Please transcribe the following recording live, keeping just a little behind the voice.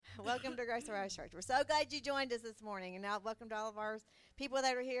Welcome to Grace Arise Church. We're so glad you joined us this morning. And now, welcome to all of our people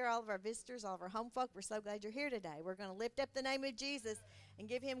that are here, all of our visitors, all of our home folk. We're so glad you're here today. We're going to lift up the name of Jesus and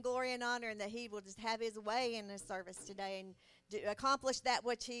give him glory and honor, and that he will just have his way in this service today and accomplish that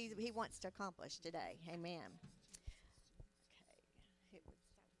which he wants to accomplish today. Amen.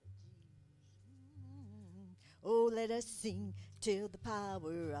 Oh, let us sing till the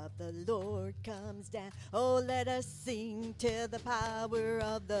power of the Lord comes down. Oh, let us sing till the power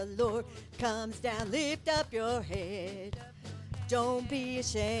of the Lord comes down. Lift up your head. Don't be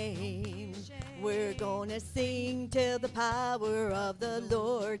ashamed. We're gonna sing till the power of the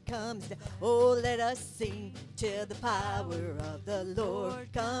Lord comes down. Oh, let us sing till the power of the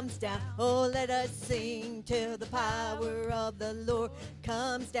Lord comes down. Oh, let us sing till the power of the Lord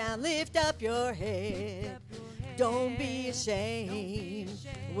comes down. Lift up your head. Don't be ashamed.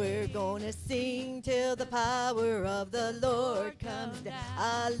 We're gonna sing till the power of the Lord comes down.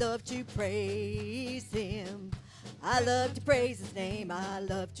 I love to praise him. I love to praise his name. I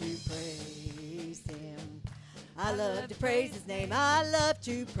love to praise him. I love to praise his name. I love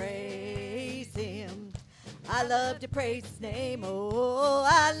to praise him. I love to praise his name. Oh,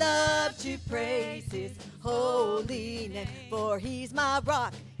 I love to praise his holy name. For he's my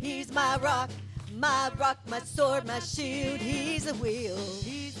rock. He's my rock. My rock, my sword, my shield. He's a wheel.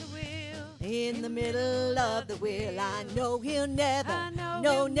 He's a wheel. In the middle of the wheel. I know he'll never,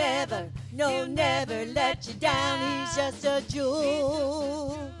 never let you down. He's just a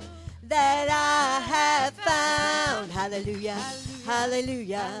jewel that I have found. Hallelujah,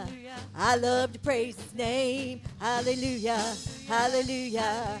 hallelujah. I love to praise his name. Hallelujah,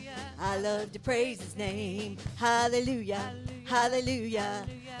 hallelujah. I love to praise his name. Hallelujah, hallelujah.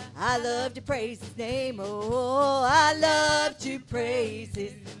 I love to praise his name. Oh, I love to praise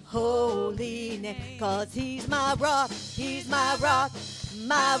his holy name. 'Cause he's my rock. He's my rock.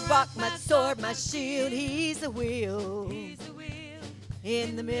 My rock, my sword, my shield. He's a wheel.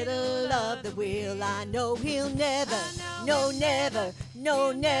 In the middle of the wheel. I know he'll never, never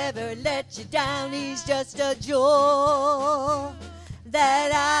let you down. He's just a jewel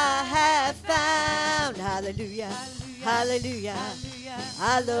that I have found. Hallelujah, hallelujah.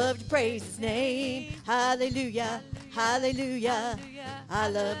 I love to praise his name. Hallelujah, hallelujah. I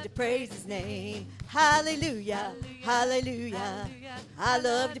love to praise his name. Hallelujah, hallelujah. I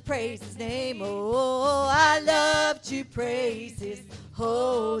love to praise his name. Oh, I love to praise his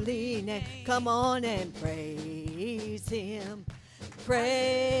holy name. Come on and praise him.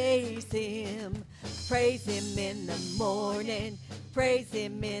 Praise him. Praise him in the morning. Praise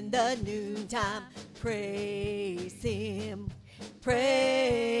him in the noontime. Praise him.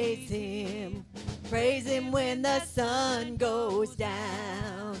 Praise him. Praise him when the sun goes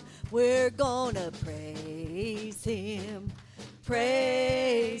down. We're gonna praise him.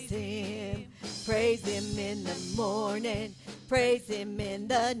 Praise him. Praise him in the morning. Praise him in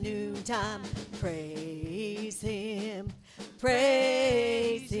the noontime. Praise him.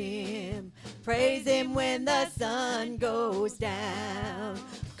 Praise him. Praise him when the sun goes down.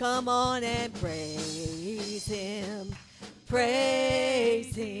 Come on and praise him.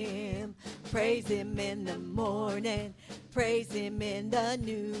 Praise him. Praise him in the morning. Praise him in the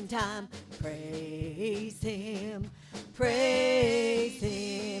noontime. Praise him. Praise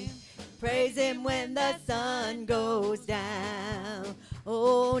him. Praise him when the sun goes down.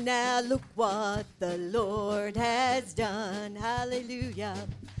 Oh, now look what the Lord has done. Hallelujah.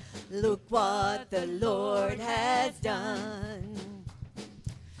 Look what the Lord has done.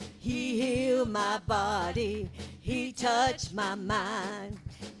 He healed my body. He touched my mind.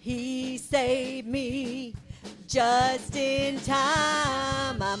 He saved me just in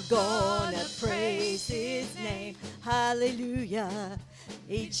time. I'm gonna praise his name. Hallelujah.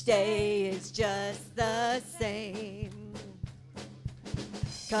 Each day is just the same.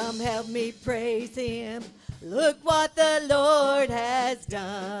 Come help me praise him. Look what the Lord has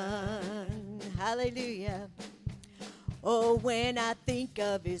done. Hallelujah. Oh, when I think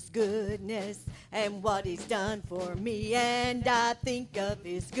of his goodness and what he's done for me, and I think of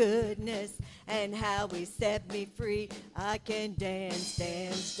his goodness and how he set me free, I can dance,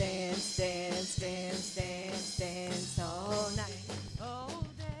 dance, dance, dance, dance, dance, dance all night, all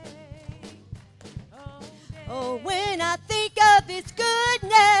day, all day. Oh, when I think of his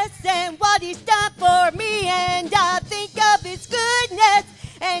goodness and what he's done for me, and I think of his goodness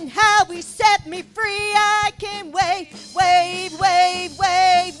and how he set me free, I can wave, wave, wave,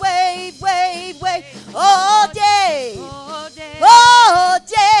 wave, wave, wave, wave, all day, all day, all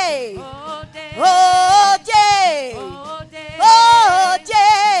day, all day, all day, all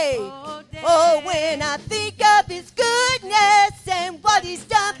day. Oh, when I think of his goodness and what he's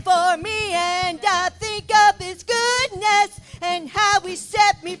done for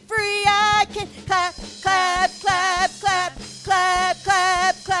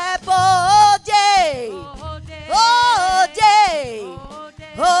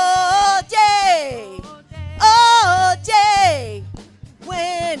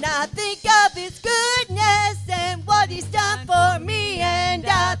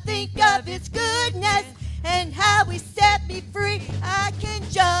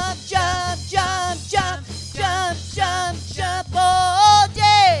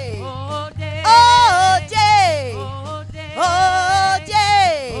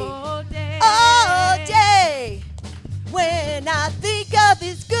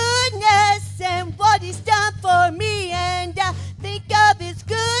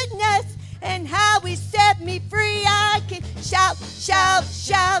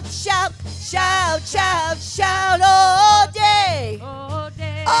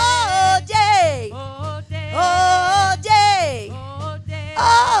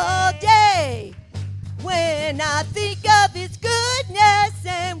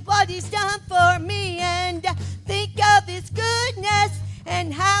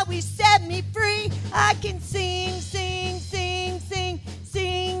and how he set me free. I can sing, sing, sing, sing,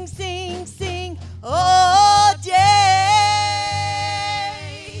 sing, sing, sing all day.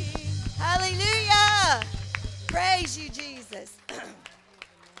 Hallelujah. Praise you, Jesus.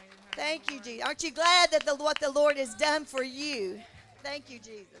 Thank you, Jesus. Aren't you glad that what the Lord has done for you? Thank you,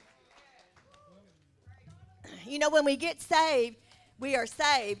 Jesus. You know, when we get saved, we are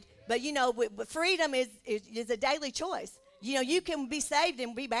saved. But, you know, freedom is a daily choice. You know, you can be saved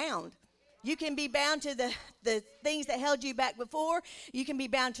and be bound. You can be bound to the things that held you back before. You can be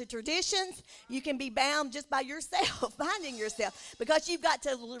bound to traditions. You can be bound just by yourself, binding yourself, because you've got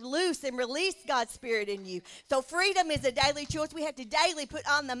to loose and release God's Spirit in you. So freedom is a daily choice. We have to daily put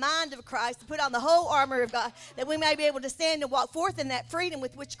on the mind of Christ, to put on the whole armor of God, that we may be able to stand and walk forth in that freedom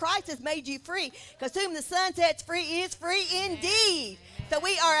with which Christ has made you free. Because whom the Son sets free is free indeed. So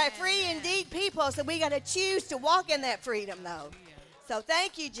we are a free indeed people, so we got to choose to walk in that freedom, though. So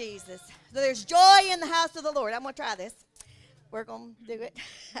thank you, Jesus. So there's joy in the house of the Lord. I'm going to try this. We're going to do it.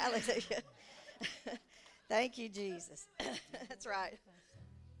 Hallelujah. Thank you, Jesus. That's right. Is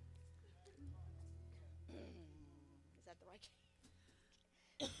that the right key?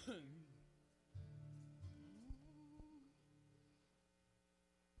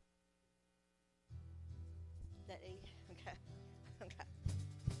 Is that E? Okay. Okay.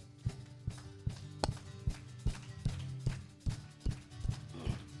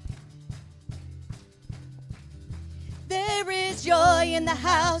 There is joy in the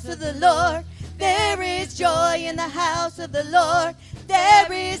house of the Lord. There is joy in the house of the Lord.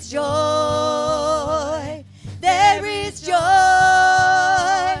 There is joy. There is joy.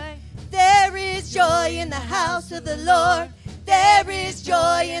 There is joy in the house of the Lord. There is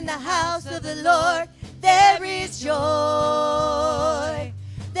joy in the house of the Lord. There is joy.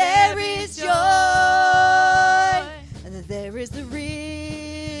 There is joy. And there is the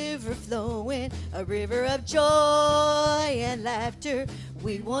river flowing, a river of joy and laughter.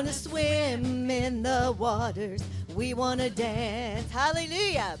 We want to swim in the waters. We want to dance.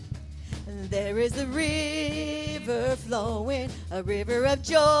 Hallelujah. And there is a river flowing, a river of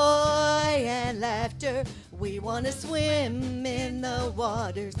joy and laughter. We want to swim in the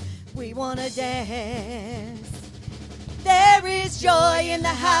waters. We want to dance. There is joy in the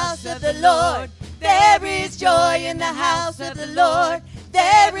house of the Lord. There is joy in the house of the Lord.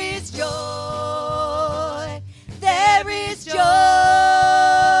 There is joy. There is joy.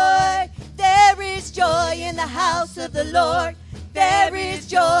 There is joy in the house of the Lord. There is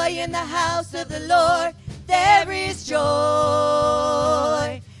joy in the house of the Lord. There is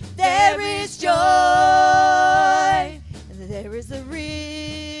joy. There is joy. There is a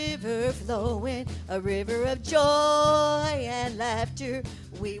river flowing, a river of joy and laughter.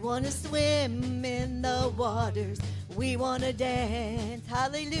 We want to swim in the waters. We want to dance.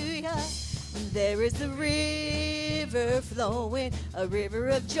 Hallelujah. There is a river flowing, a river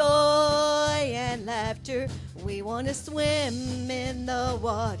of joy and laughter. We want to swim in the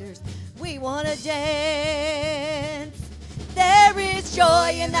waters. We want to dance. There is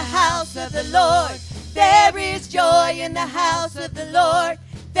joy in the house of the Lord. There is joy in the house of the Lord.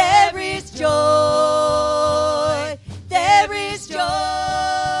 There is joy. There is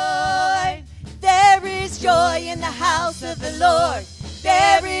joy. There is joy in the house of the Lord.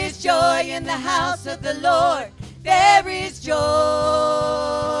 There is joy in the house of the Lord. There is joy.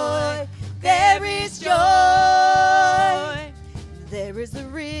 There is joy. There is a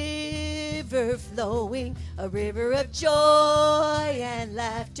river flowing, a river of joy and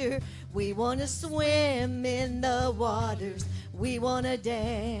laughter. We want to swim in the waters. We want to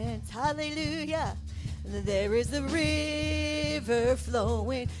dance. Hallelujah. There is a river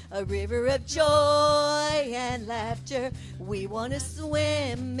flowing, a river of joy and laughter. We want to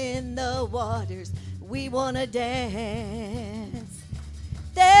swim in the waters. We want to dance.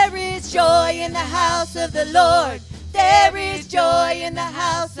 There is joy in the house of the Lord. There is joy in the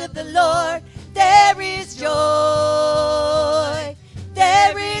house of the Lord. There is joy.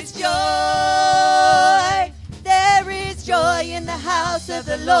 There is joy. There is joy in the house of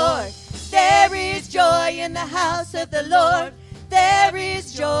the Lord. There is joy in the house of the Lord. There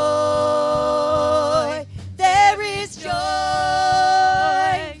is joy. There is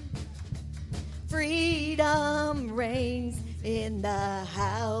joy. Freedom reigns in the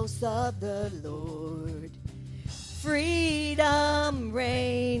house of the Lord. Freedom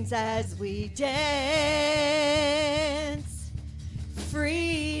reigns as we dance.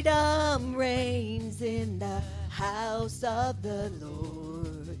 Freedom reigns in the house of the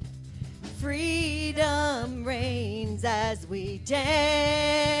Lord. Freedom reigns as we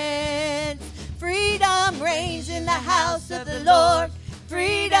dance. Freedom reigns in the house of the Lord.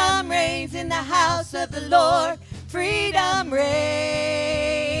 in the house of the Lord. Freedom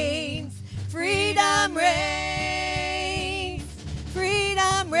reigns. Freedom reigns.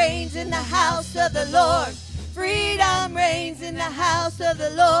 Freedom reigns in the house of the Lord. Freedom reigns in the house of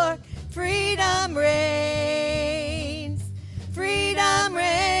the Lord. Freedom reigns. Freedom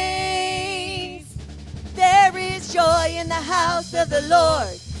reigns. There is joy in the house of the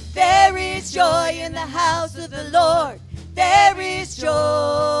Lord. There is joy in the house of the Lord. There is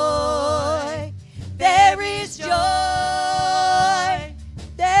joy. There is joy.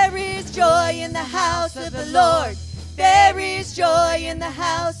 There is joy in the house of the Lord. There is joy in the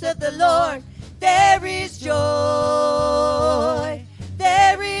house of the Lord. There is joy.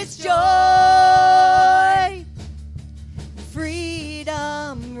 There is joy.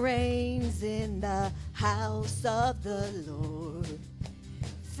 Freedom reigns in the house of the Lord.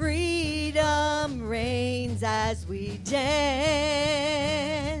 Freedom reigns as we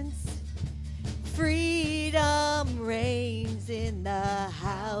dance. Freedom reigns in the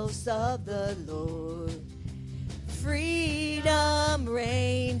house of the Lord. Freedom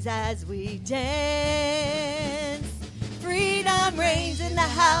reigns as we dance. Freedom reigns in the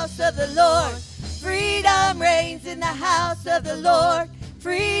house of the Lord. Freedom reigns in the house of the Lord.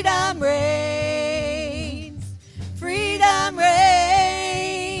 Freedom reigns. Freedom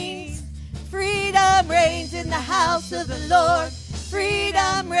reigns. Freedom reigns in the house of the Lord.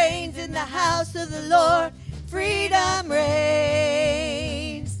 Freedom reigns in the house of the Lord. Freedom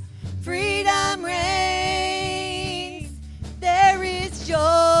reigns. Freedom reigns. There is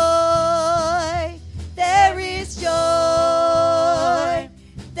joy. There is joy.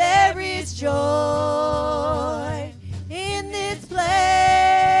 There is joy in this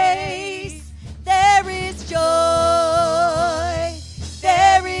place. There is joy.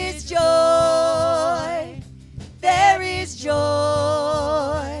 There is joy. There is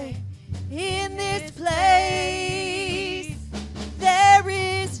joy in this place. There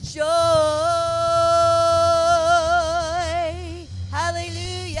is joy.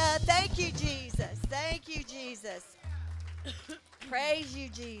 Hallelujah. Thank you, Jesus. Thank you, Jesus. Praise you,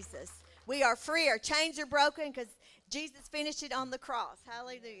 Jesus. We are free. Our chains are broken because Jesus finished it on the cross.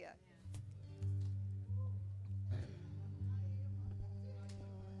 Hallelujah.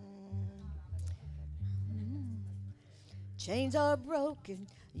 Chains are broken.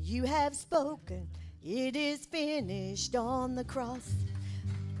 You have spoken. It is finished on the cross.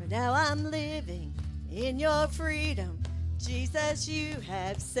 For now I'm living in your freedom. Jesus, you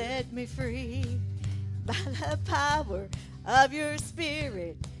have set me free. By the power of your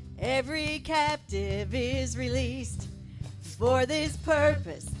Spirit, every captive is released. For this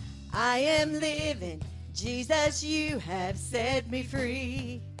purpose I am living. Jesus, you have set me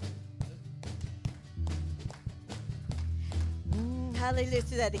free. Hallelujah. Let's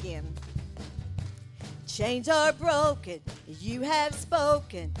do that again. Chains are broken. You have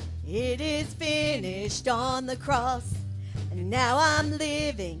spoken. It is finished on the cross. And now I'm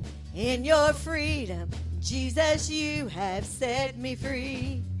living in your freedom. Jesus, you have set me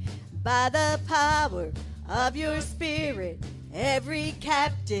free. By the power of your Spirit, every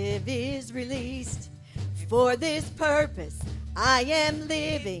captive is released. For this purpose I am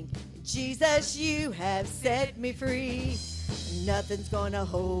living. Jesus, you have set me free. Nothing's gonna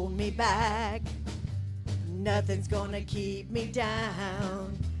hold me back. Nothing's gonna keep me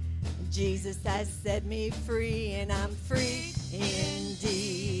down. Jesus has set me free, and I'm free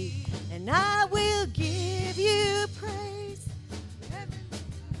indeed. And I will give you praise.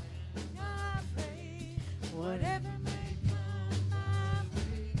 Whatever may come my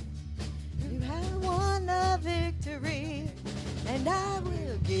way. You have won the victory, and I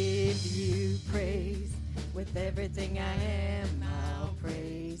will give you praise. With everything I am, I'll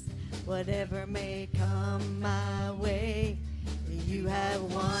praise. Whatever may come my way, you have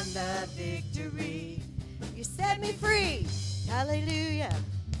won the victory. You set me free. Hallelujah.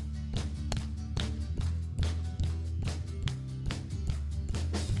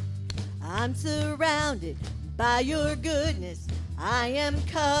 I'm surrounded by your goodness. I am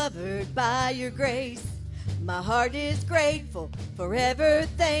covered by your grace. My heart is grateful, forever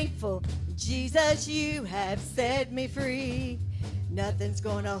thankful. Jesus, you have set me free. Nothing's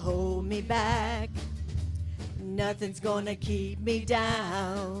gonna hold me back. Nothing's gonna keep me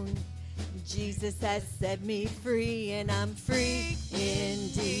down. Jesus has set me free, and I'm free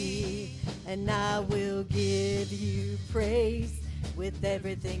indeed. And I will give you praise. With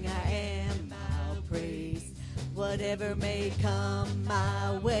everything I am, I'll praise. Whatever may come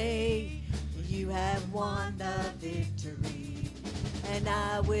my way, you have won the victory. And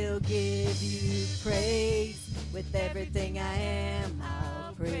I will give you praise. With everything I am,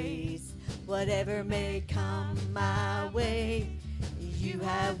 I'll praise. Whatever may come my way, you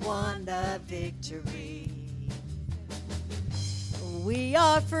have won the victory. We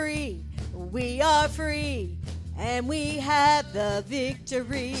are free, and we have the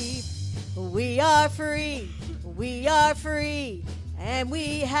victory. We are free, and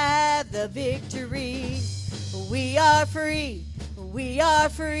we have the victory. We are free,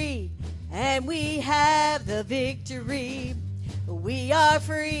 and we have the victory. We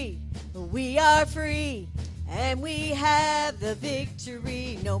are free, and we have the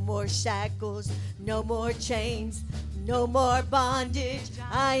victory. No more shackles, no more chains, no more bondage.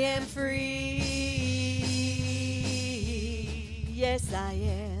 I am free. Yes, I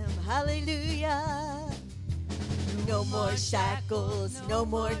am. Hallelujah. No more shackles, no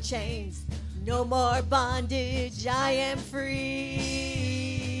more chains, no more bondage. I am free.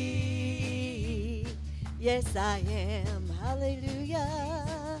 Yes, I am.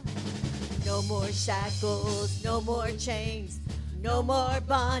 Hallelujah. No more shackles, no more chains, no more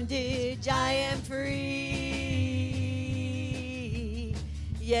bondage. I am free.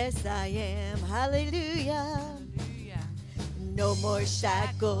 Yes, I am. Hallelujah. No more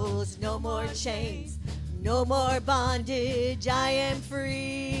shackles, no more chains, no more bondage. I am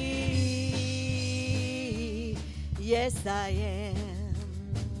free. Yes, I am.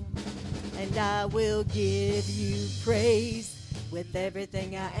 And I will give you praise with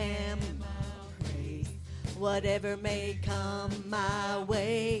everything I am. Praise. Whatever may come my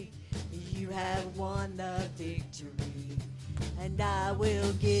way, you have won the victory. And I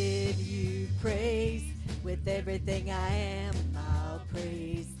will give you praise with everything I am. I'll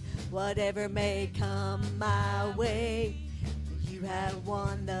praise. Whatever may come my way, you have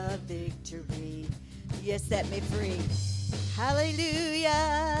won the victory. You set me free.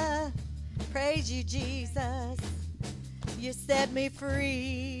 Hallelujah. Praise you, Jesus. You set me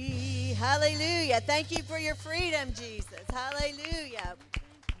free. Hallelujah. Thank you for your freedom, Jesus. Hallelujah.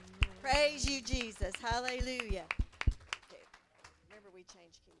 Praise you, Jesus. Hallelujah. Okay. Remember, we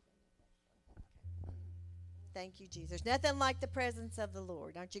changed key. Thank you, Jesus. There's nothing like the presence of the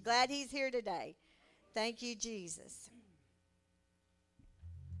Lord. Aren't you glad He's here today? Thank you, Jesus.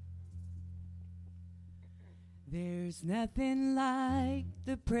 There's nothing like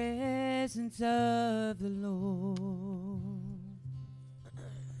the presence of the Lord.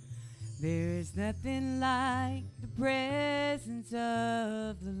 There's nothing like the presence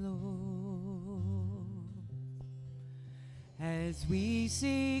of the Lord. As we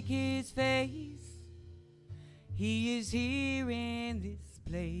seek His face, He is here in this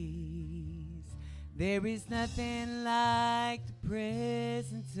place. There is nothing like the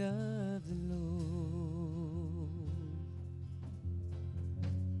presence of the Lord.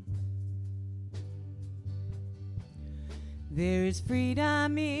 There is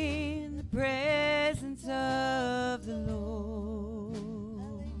freedom in the presence of the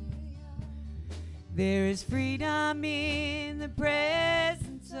Lord. There is freedom in the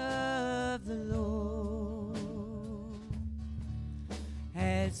presence of the Lord.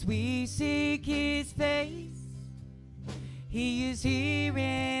 As we seek His face, He is here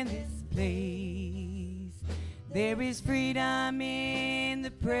in this place. There is freedom in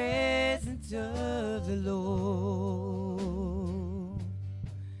the presence of the Lord.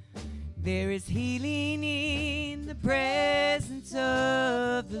 There is healing in the presence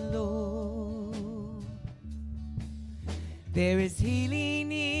of the Lord. There is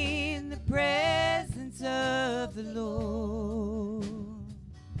healing in the presence of the Lord.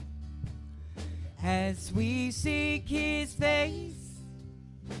 As we seek His face,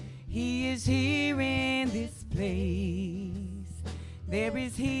 He is here in this place. There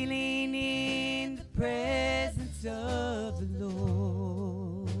is healing in the presence of the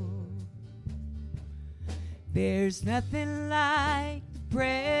Lord. There's nothing like the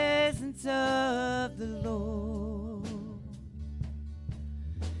presence of the Lord.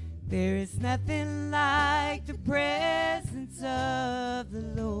 There is nothing like the presence of the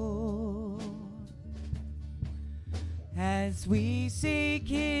Lord. As we seek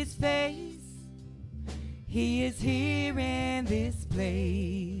His face, He is here in this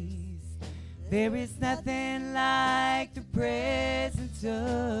place. There is nothing like the presence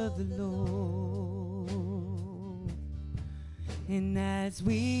of the Lord. And as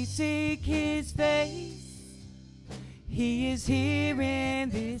we seek His face, He is here in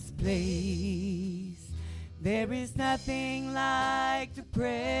this place. There is nothing like the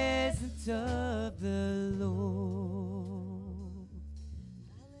presence of the Lord.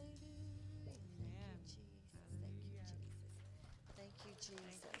 Thank you,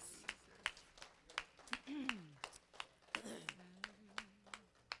 Jesus.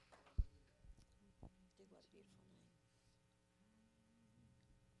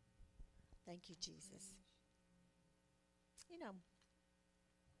 Thank you, Jesus. You know,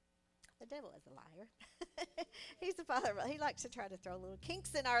 the devil is a liar. He's the father. He likes to try to throw little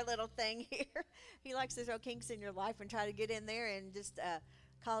kinks in our little thing here. He likes to throw kinks in your life and try to get in there and just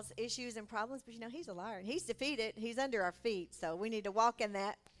cause issues and problems. But, you know, he's a liar. And he's defeated. He's under our feet. So we need to walk in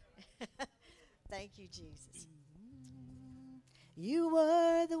that. Thank you, Jesus. You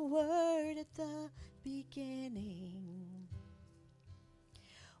were the Word at the beginning,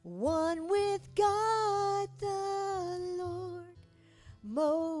 one with God the Lord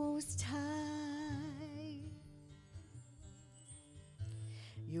Most High.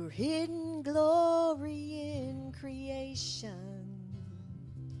 Your hidden glory in creation,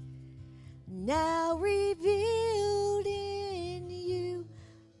 now revealed in you,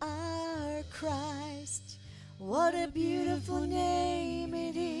 our Christ. What a beautiful name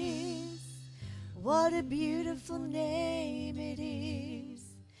it is. What a beautiful name it is.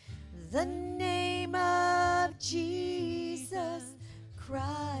 The name of Jesus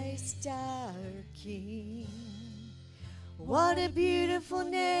Christ our King. What a beautiful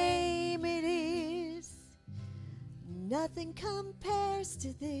name it is. Nothing compares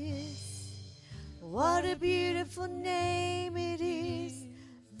to this. What a beautiful name it is.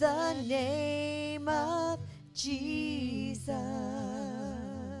 The name of Jesus.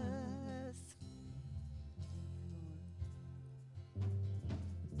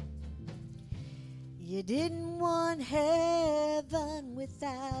 You didn't want heaven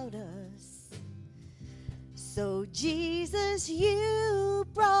without us, so Jesus, you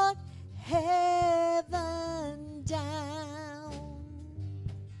brought heaven down.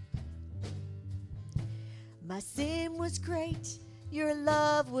 My sin was great, your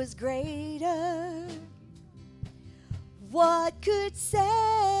love was greater. What could separate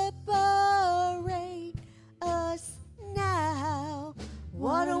us now?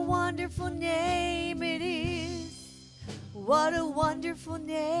 What a wonderful name it is. What a wonderful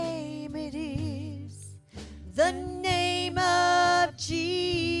name it is. The name of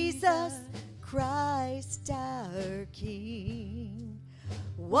Jesus Christ our King.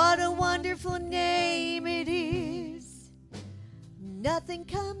 What a wonderful name it is. Nothing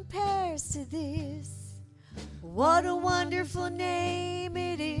compares to this. What a wonderful name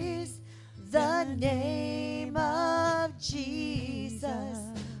it is. The name of Jesus.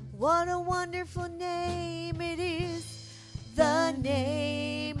 What a wonderful name it is. The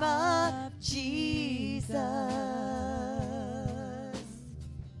name of Jesus.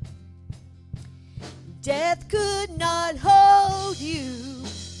 Death could not hold you.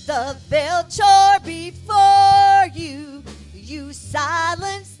 The veil tore before you. You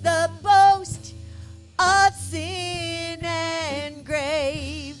silenced the boast of sin and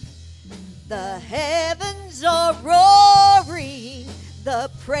grave. The heavens are roaring the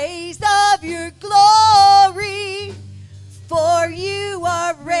praise of your glory, for you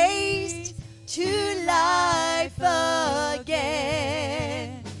are raised to life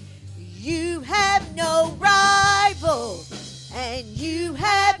again. You have no rival and you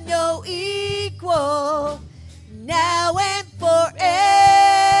have no equal. Now and forever,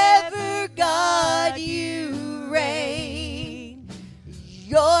 God, you reign.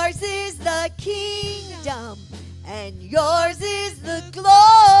 Yours is the kingdom, and yours is the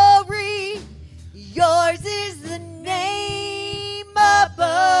glory. Yours is the name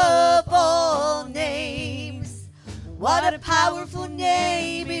above all names. What a powerful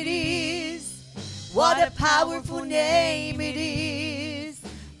name it is. What a powerful name it is.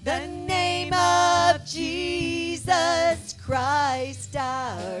 The name of Jesus Christ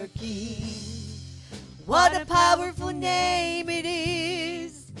our King. What a powerful name it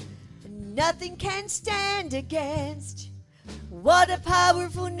is. Nothing can stand against. What a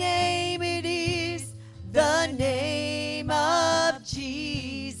powerful name it is. The name of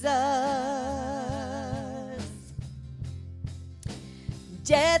Jesus.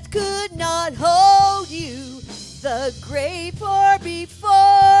 Death could not hold you. The grave tore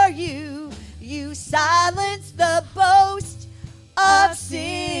before you. You silenced the boast of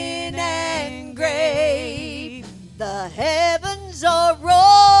sin and grave. The heavens are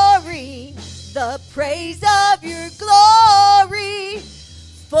roaring the praise of your glory,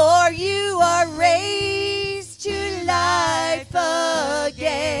 for you are raised to life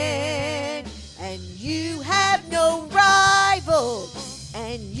again. And you have no rival,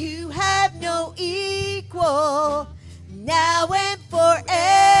 and you have no equal. Now and forever,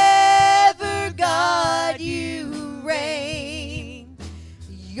 God, you reign.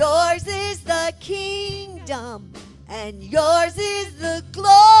 Yours is the kingdom, and yours is the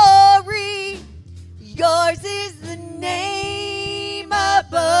glory. Yours is the name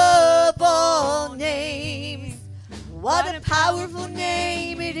above all What a powerful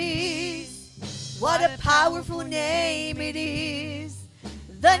name it is. What a powerful name it is.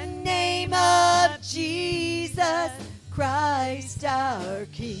 The name of Jesus Christ our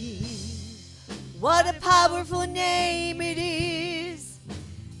King. What a powerful name it is.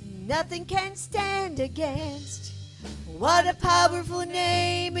 Nothing can stand against. What a powerful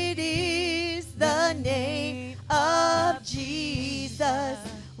name it is. The name of Jesus.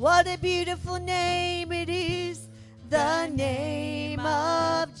 What a beautiful name it is. The name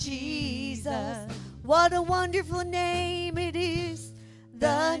of Jesus. What a wonderful name it is.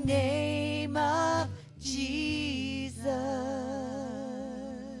 The name of Jesus.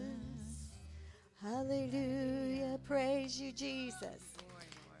 Hallelujah. Praise you, Jesus.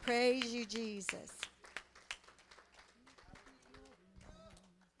 Praise you, Jesus.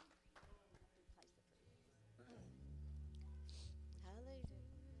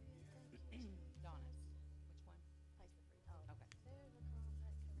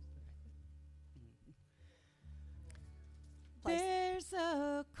 There's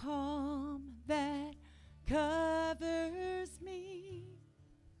a calm that covers me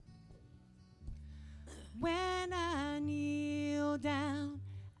when I kneel down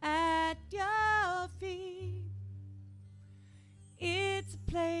at your feet. It's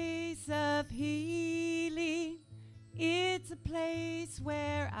a place of healing. It's a place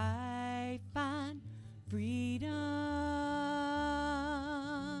where I find freedom.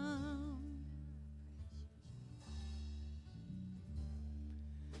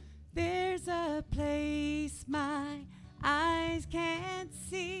 There's a place my eyes can't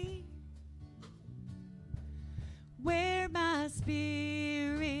see, where my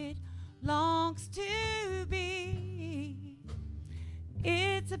spirit longs to be.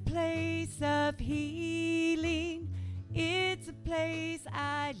 It's a place of healing. It's a place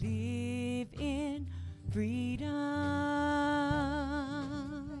I live in freedom.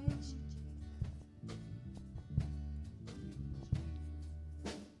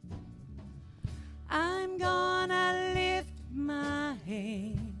 I'm gonna lift my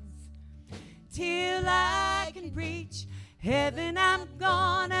hands till I can reach heaven. I'm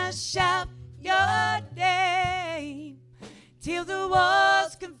gonna shout your name till the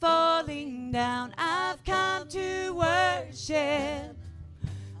walls come falling down. I've come to worship.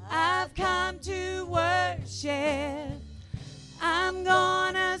 I've come to worship. I'm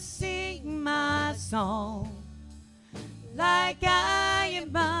gonna sing my song like I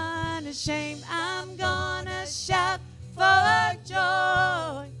am unashamed. I'm gonna shout for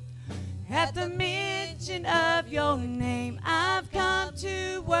joy at the mention of your name. I've come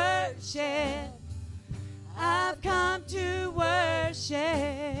to worship. I've come to worship.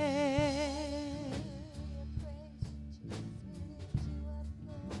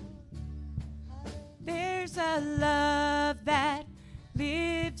 There's a love that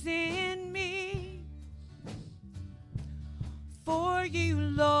lives in me for you,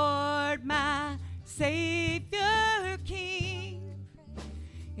 Lord, my Savior King.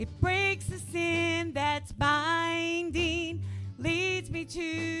 It breaks the sin that's binding, leads me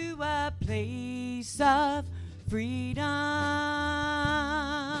to a place of freedom.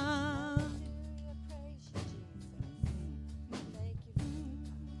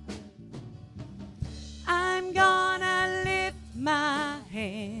 I'm gonna lift my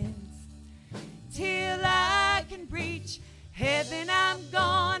hands till I can reach heaven. I'm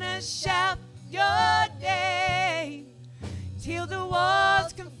gonna shout your name till the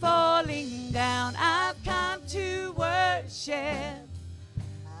walls come falling down. I've come to worship.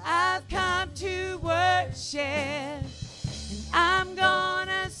 I've come to worship. And I'm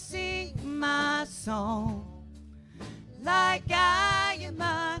gonna sing my song like I am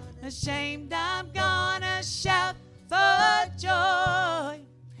unashamed. I'm gonna shout for joy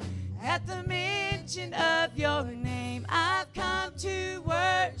at the mention of your name. I've come to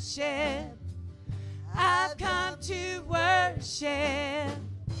worship. I've come to worship.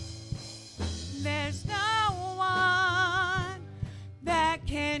 There's no one that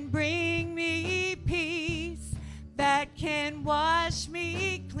can bring me peace, that can wash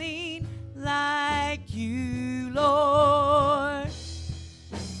me clean like you, Lord.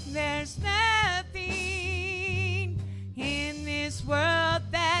 There's nothing in this world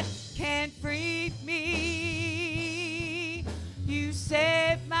that can free me. You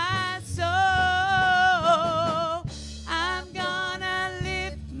saved my soul. I'm gonna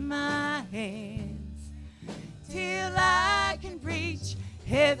lift my hands till I can reach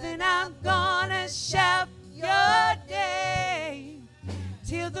heaven. I'm gonna shout your name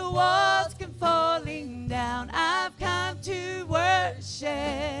till the walls come falling down. I've come to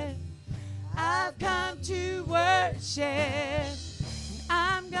worship. I've come to worship. And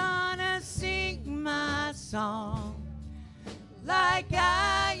I'm gonna sing my song like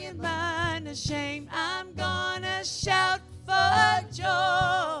I am unashamed. I'm gonna shout for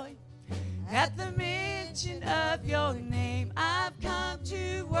joy at the mention of your name. I've come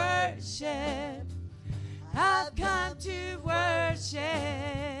to worship. I've come to worship.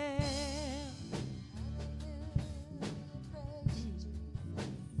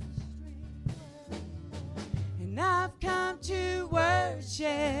 And I've come to worship.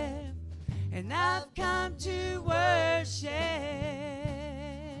 And I've come to worship.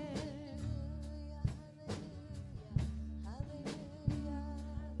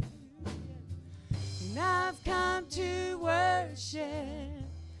 And I've come to worship.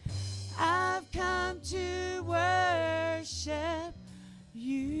 I've come to worship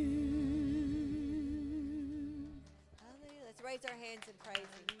you. Hallelujah. Let's raise our hands and praise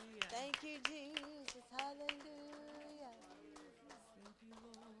Him. Thank you, Jesus. Hallelujah.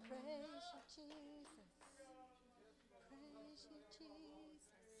 Praise you, Jesus. Praise you, Jesus.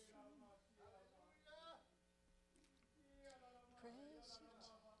 Praise you,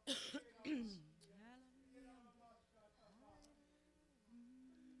 Jesus.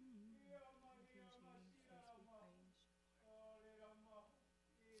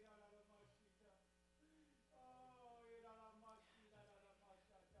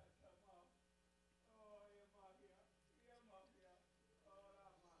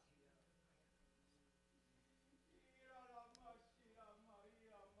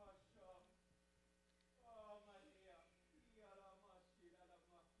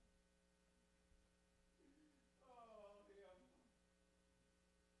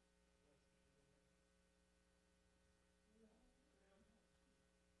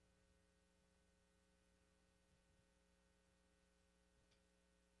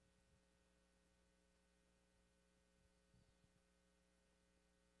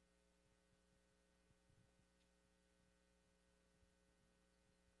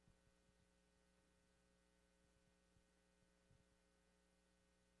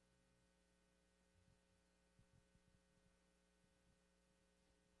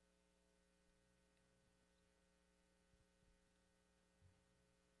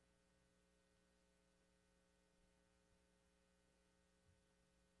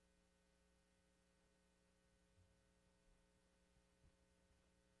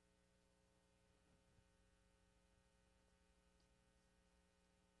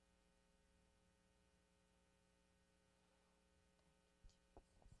 Thank you, Jesus. Hallelujah.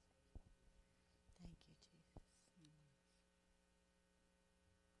 Thank you, Jesus.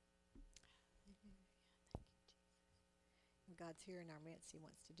 And God's here in our midst. He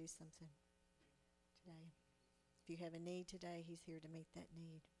wants to do something today. If you have a need today, He's here to meet that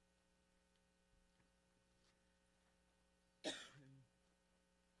need.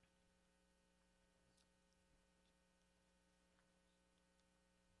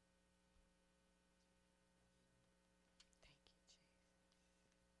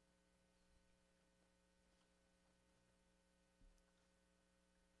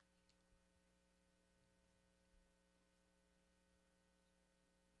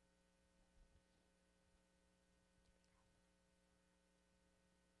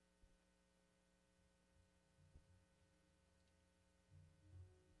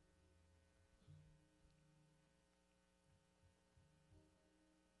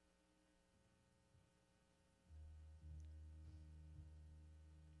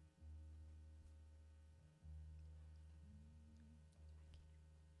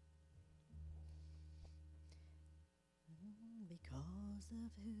 Because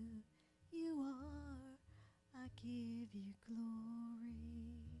of who you are, I give you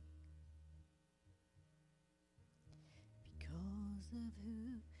glory. Because of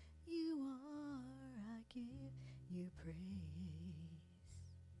who you are, I give you praise.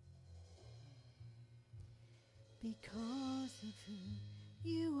 Because of who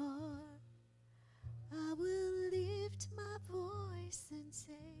you are, I will lift my voice and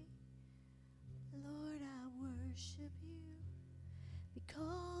say, Lord, I worship you.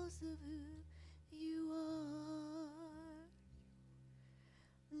 Because of who you are,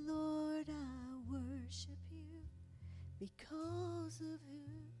 Lord, I worship you. Because of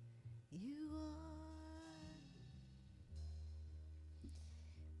who you are,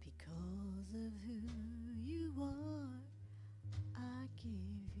 because of who you are, I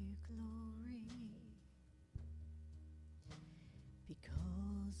give you glory.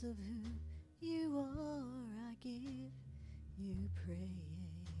 Because of who you are, I give you praise.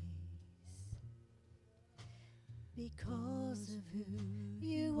 Because of who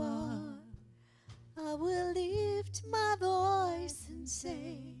you are, I will lift my voice and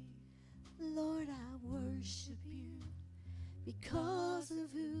say, Lord, I worship you because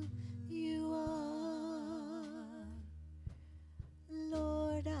of who you are.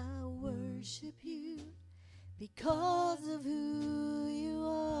 Lord, I worship you because of who you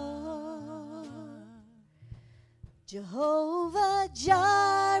are. Jehovah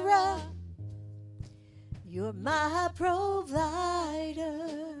Jireh, you're my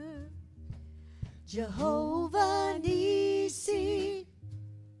provider. Jehovah Nissi,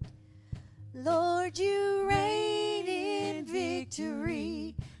 Lord, you reign in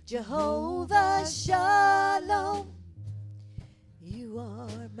victory. Jehovah Shalom, you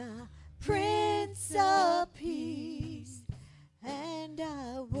are my Prince of Peace, and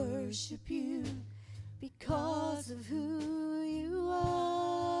I worship you because of who you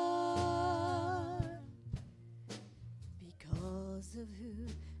are. Because of who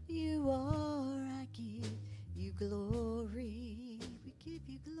you are, I give you glory. We give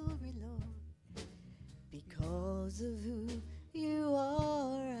you glory, Lord. Because of who you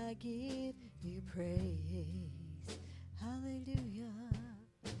are, I give you praise. Hallelujah.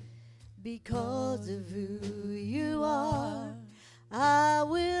 Because of who you are, I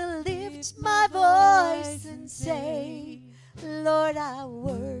will lift my voice and say, Lord, I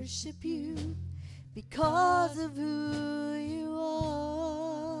worship you because of who you are.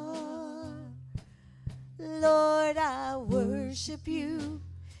 Lord, I worship you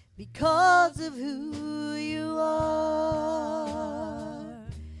because of who you are.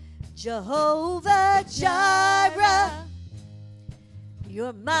 Jehovah Jireh,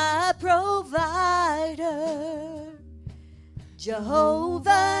 you're my provider.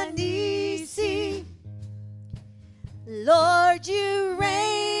 Jehovah Nissi, Lord, you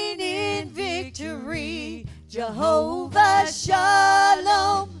reign in victory. Jehovah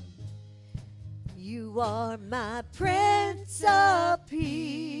Shalom, you are my Prince of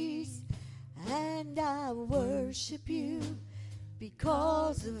Peace, and I worship you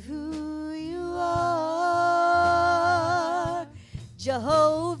because of who you are.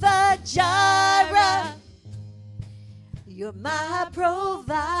 Jehovah Jireh, you're my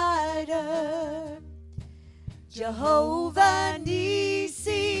provider. Jehovah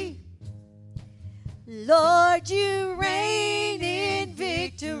Nissi, Lord, you reign in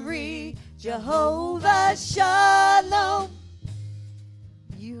victory. Jehovah Shalom,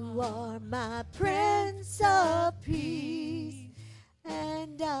 you are my Prince of Peace,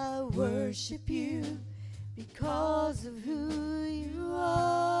 and I worship you because of who you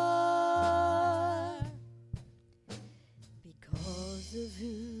are. Because of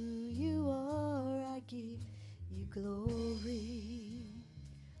who you are, I give you glory.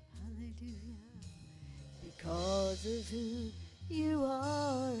 Hallelujah. Because of who you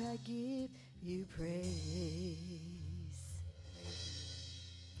are, I give you praise.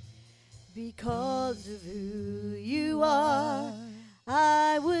 Because of who you are,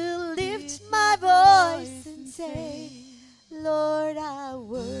 I will lift my voice and say, Lord, I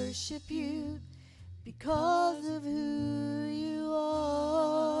worship you because of who you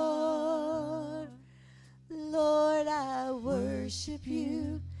are. Lord, I worship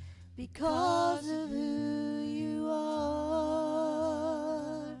you because of who you are.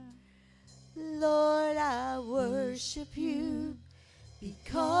 Lord, I worship you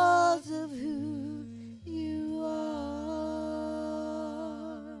because of who you are.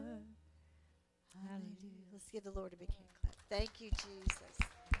 Hallelujah. Let's give the Lord a big hand clap. Thank you, Jesus.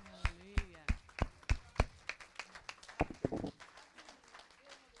 Hallelujah.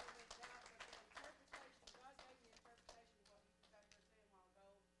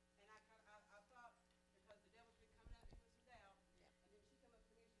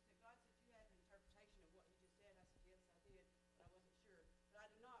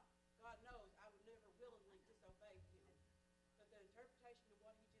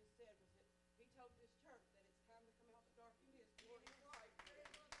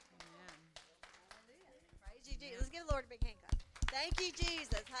 Praise you, Jesus. Let's give the Lord a big hand clap. Thank you,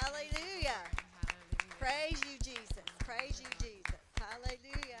 Jesus. Hallelujah. Hallelujah. Praise you, Jesus. Praise you, Jesus.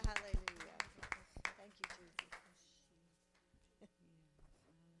 Hallelujah. Hallelujah. Thank you, Jesus.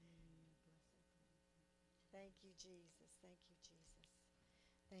 Thank you, Jesus. Thank you, Jesus.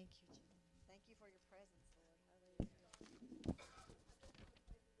 Thank you, Jesus. Thank you for your presence, Lord. Hallelujah.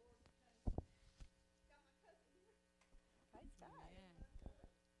 Praise God.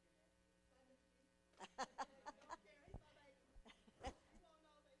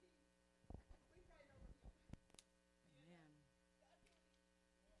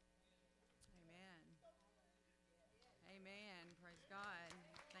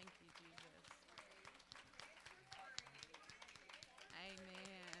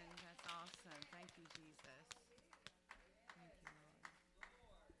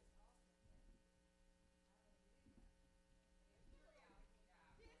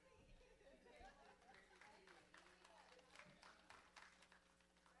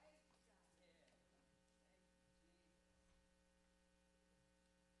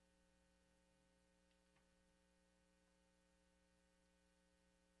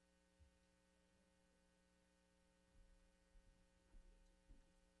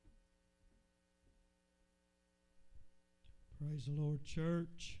 Praise the Lord,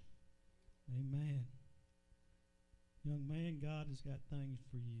 church. Amen. Young man, God has got things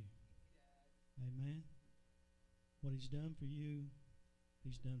for you. Amen. What He's done for you,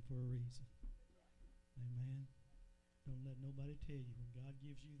 He's done for a reason. Amen. Don't let nobody tell you. When God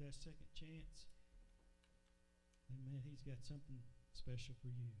gives you that second chance, amen, He's got something special for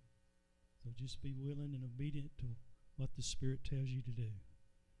you. So just be willing and obedient to what the Spirit tells you to do.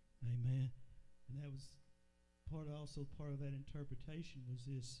 Amen. And that was part of that interpretation was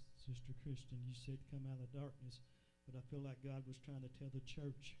this, Sister Kristen. You said come out of darkness, but I feel like God was trying to tell the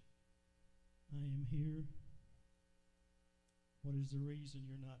church, I am here. What is the reason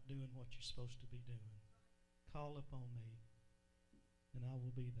you're not doing what you're supposed to be doing? Call upon me, and I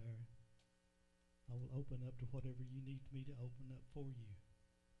will be there. I will open up to whatever you need me to open up for you.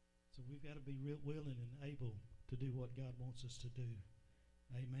 So we've got to be real willing and able to do what God wants us to do.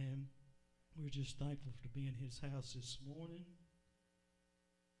 Amen. We're just thankful to be in His house this morning.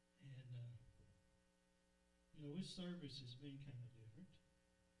 And, His service has been kind of different.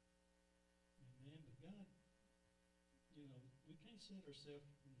 Amen. But God, we can't set ourselves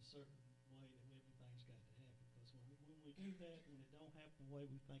in a certain way that everything's got to happen. Because when we do that, when it don't happen the way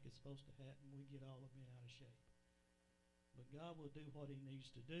we think it's supposed to happen, we get all of it out of shape. But God will do what He needs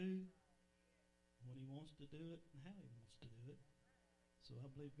to do, when He wants to do it, and how He wants to do it. So I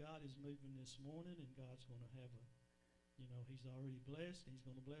believe God is moving this morning, and God's going to have He's already blessed, and He's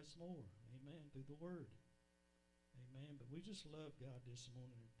going to bless more. Amen. Through the Word. Amen. But we just love God this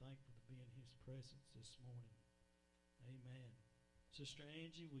morning and thankful to be in His presence this morning. Amen. Sister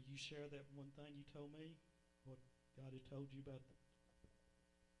Angie, will you share that one thing you told me? What God had told you about the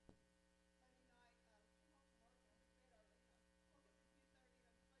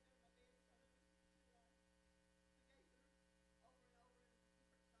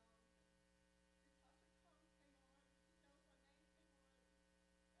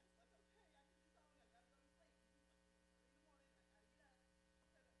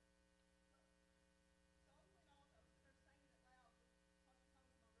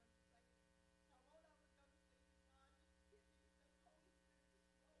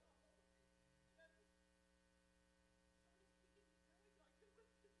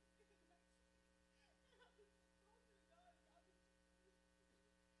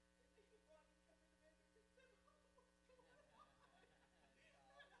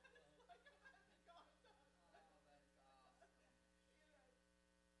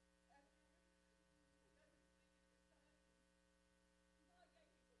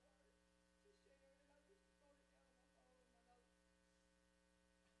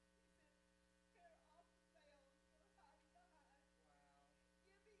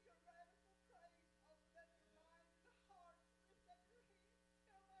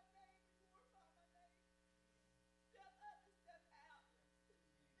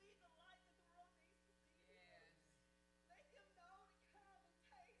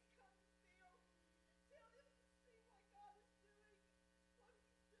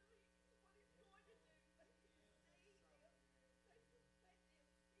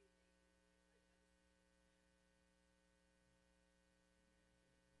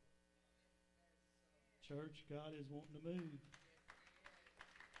church? God is wanting to move.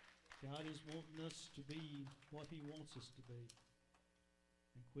 God is wanting us to be what He wants us to be.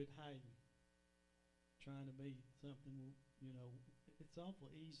 And quit hiding. Trying to be something, it's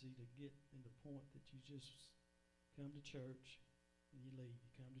awful easy to get in the point that you just come to church and you leave.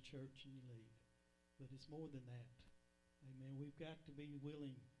 You come to church and you leave. But it's more than that. Amen. We've got to be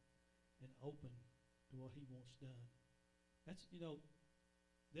willing and open to what He wants done. That's,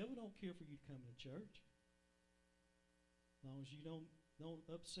 devil don't care for you to come to church. As long as you don't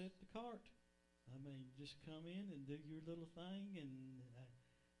upset the cart. I mean, just come in and do your little thing and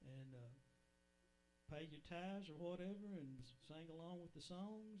pay your tithes or whatever and sing along with the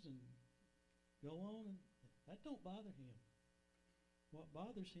songs and go on. And that don't bother Him. What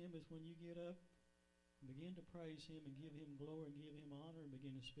bothers Him is when you get up and begin to praise Him and give Him glory and give Him honor and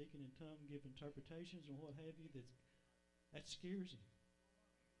begin to speak in tongues, give interpretations and what have you. That scares Him.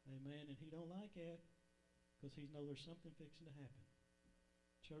 Amen. And He don't like that because He knows there's something fixing to happen.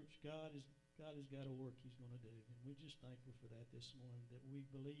 Church, God has got a work He's going to do. And we're just thankful for that this morning, that we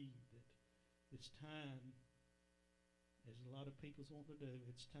believe that it's time, as a lot of people's want to do,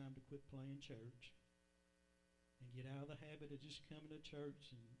 it's time to quit playing church and get out of the habit of just coming to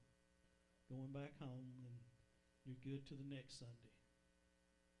church and going back home and you're good to the next Sunday.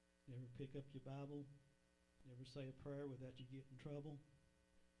 Never pick up your Bible, never say a prayer without you get in trouble.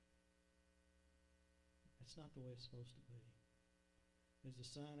 That's not the way it's supposed to be. As the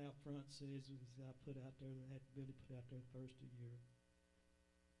sign out front says, as I put out there, that had Billy put out there the first of the year,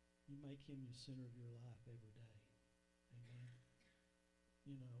 you make him the center of your life every day. Amen.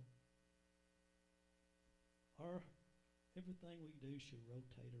 You know, everything we do should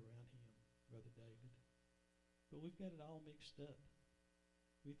rotate around him, Brother David. But we've got it all mixed up.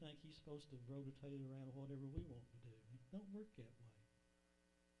 We think he's supposed to rotate around whatever we want to do. It don't work that way.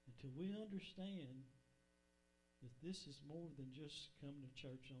 Until we understand that this is more than just coming to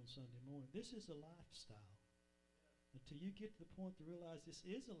church on Sunday morning. This is a lifestyle. Until you get to the point to realize this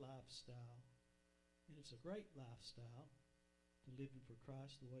is a lifestyle, and it's a great lifestyle, to living for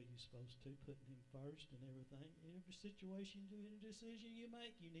Christ the way you're supposed to, putting him first and everything. In every situation, any decision you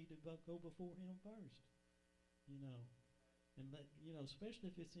make, you need to go before him first. You know, and especially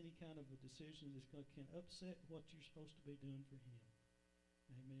if it's any kind of a decision that can upset what you're supposed to be doing for him.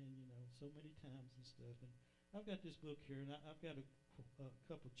 Amen. You know, so many times and stuff. And I've got this book here, and I've got a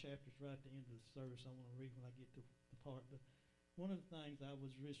couple of chapters right at the end of the service I want to read when I get to the part. But one of the things I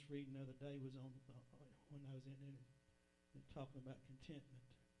was just reading the other day was on when I was in it, and talking about contentment.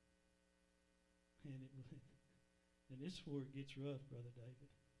 And this is where it gets rough, Brother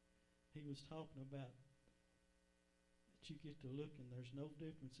David. He was talking about that you get to look, and there's no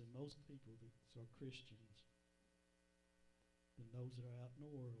difference in most people that are Christians than those that are out in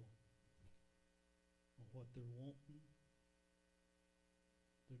the world on what they're wanting,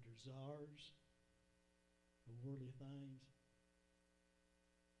 their desires, the worldly things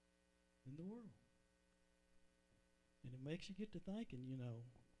in the world. And it makes you get to thinking,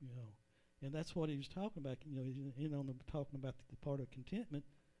 and that's what he was talking about. Talking about the part of contentment.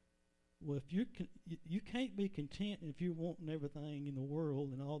 Well, if you can't be content if you're wanting everything in the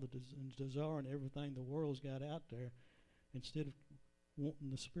world and all the desire and everything the world's got out there, instead of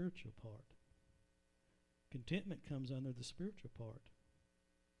wanting the spiritual part. Contentment comes under the spiritual part.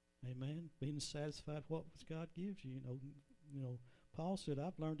 Amen. Being satisfied with what God gives you. Paul said,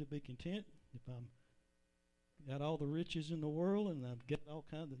 "I've learned to be content if I'm got all the riches in the world, and I've got all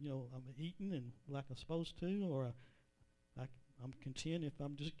kinds of, I'm eating and like I'm supposed to, or I'm content if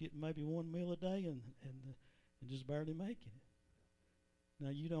I'm just getting maybe one meal a day and just barely making it." Now,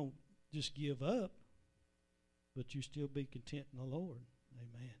 you don't just give up, but you still be content in the Lord.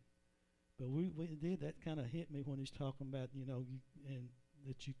 Amen. But we did, that kind of hit me when he's talking about, and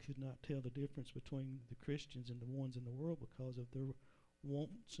that you could not tell the difference between the Christians and the ones in the world because of their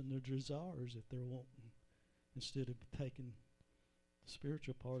wants and their desires that they're wanting, instead of taking the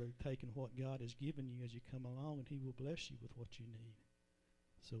spiritual part of taking what God has given you as you come along, and he will bless you with what you need.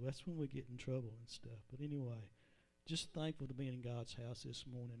 So that's when we get in trouble and stuff. But anyway, just thankful to be in God's house this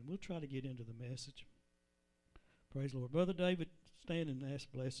morning. And we'll try to get into the message. Praise the Lord. Brother David, stand and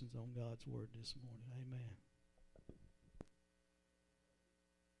ask blessings on God's word this morning. Amen.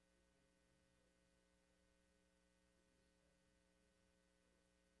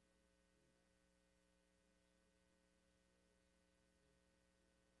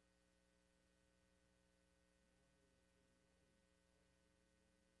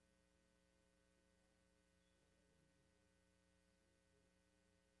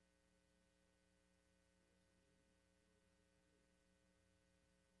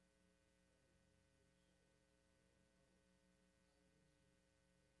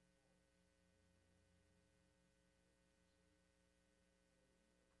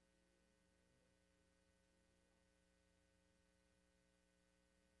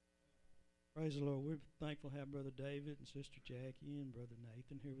 Praise the Lord. We're thankful to have Brother David and Sister Jackie and Brother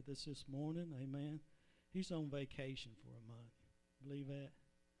Nathan here with us this morning. Amen. He's on vacation for a month. Believe that?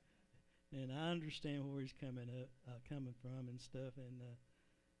 And I understand where he's coming from and stuff. And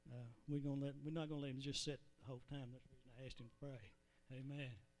we're not gonna let him just sit the whole time. That's the reason I asked him to pray.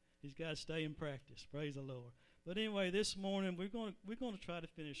 Amen. He's got to stay in practice. Praise the Lord. But anyway, this morning we're going to try to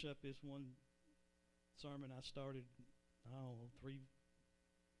finish up this one sermon I started,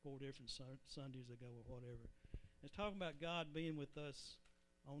 3-4 different Sundays ago or whatever. It's talking about God being with us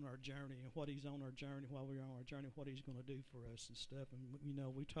on our journey and what he's on our journey, while we're on our journey, what he's going to do for us and stuff. And,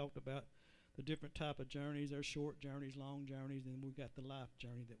 we talked about the different type of journeys. There's short journeys, long journeys, and we've got the life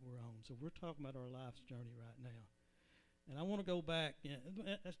journey that we're on. So we're talking about our life's journey right now. And I want to go back.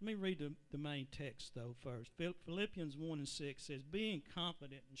 Let me read the main text, though, first. Philippians 1:6 says, "Being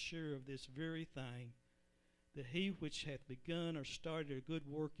confident and sure of this very thing, that he which hath begun or started a good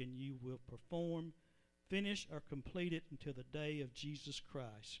work in you will perform, finish, or complete it until the day of Jesus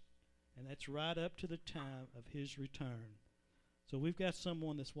Christ." And that's right up to the time of his return. So we've got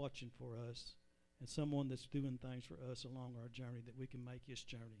someone that's watching for us and someone that's doing things for us along our journey that we can make his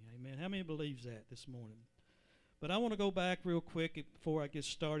journey. Amen. How many believes that this morning? But I want to go back real quick before I get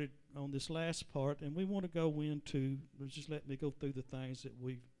started on this last part, and we want to go into, just let me go through the things that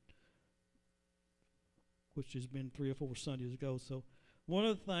which has been 3 or 4 Sundays ago. So one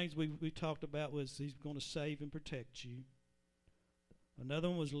of the things we talked about was he's going to save and protect you. Another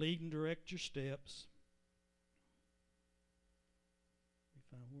one was lead and direct your steps.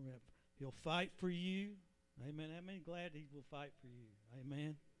 He'll fight for you. Amen. How many glad he will fight for you?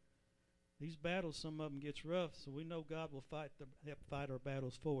 Amen. These battles, some of them gets rough, so we know God will help fight our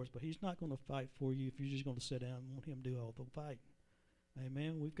battles for us. But he's not going to fight for you if you're just going to sit down and want him to do all the fighting.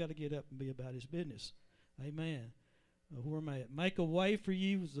 Amen. We've got to get up and be about his business. Amen. Where am I at? Make a way for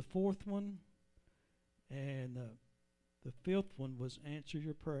you was the 4th one. And the 5th one was answer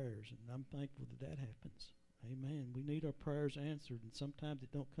your prayers. And I'm thankful that happens. Amen. We need our prayers answered. And sometimes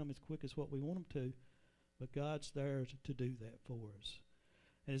it don't come as quick as what we want them to. But God's there to do that for us.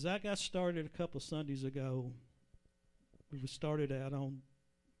 And as I got started a couple of Sundays ago, we started out on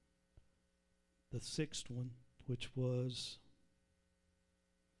the 6th one, which was,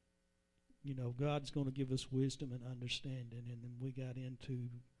 God's going to give us wisdom and understanding. And then we got into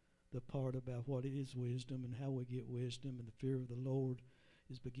the part about what is wisdom and how we get wisdom. And the fear of the Lord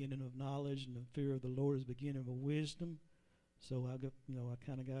is beginning of knowledge, and the fear of the Lord is beginning of wisdom. So I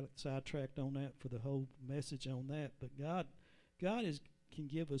kind of got sidetracked on that for the whole message on that. But God can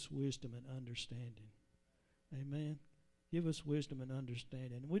give us wisdom and understanding. Amen. Give us wisdom and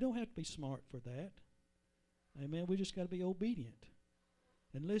understanding. And we don't have to be smart for that. Amen. We just got to be obedient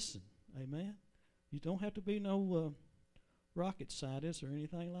and listen. Amen. You don't have to be no rocket scientist or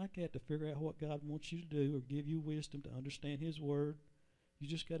anything like that to figure out what God wants you to do or give you wisdom to understand his word. You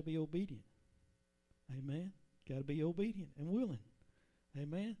just got to be obedient. Amen. Got to be obedient and willing.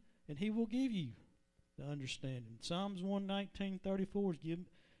 Amen. And he will give you the understanding. Psalms 119:34 is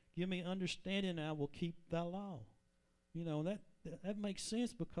give me understanding, I will keep thy law. That makes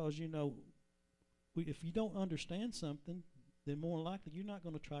sense because if you don't understand something, then more likely you're not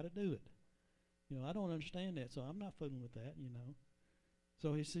going to try to do it. I don't understand that, so I'm not fooling with that.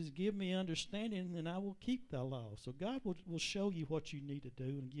 So he says, give me understanding, and I will keep thy law. So God will show you what you need to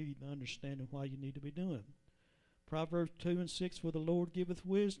do and give you the understanding why you need to be doing. Proverbs 2:6, for the Lord giveth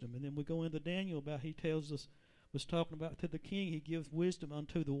wisdom. And then we go into Daniel about, he tells us, was talking about to the king, he gives wisdom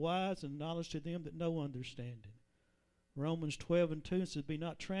unto the wise and knowledge to them that know understanding. Romans 12:2 says, be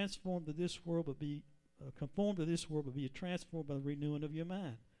not transformed to this world, but be conformed to this world, but be transformed by the renewing of your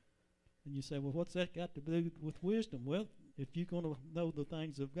mind. And you say, well, what's that got to do with wisdom? Well, if you're going to know the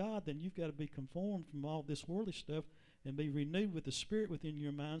things of God, then you've got to be conformed from all this worldly stuff and be renewed with the Spirit within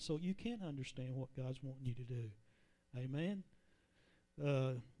your mind so you can understand what God's wanting you to do. Amen.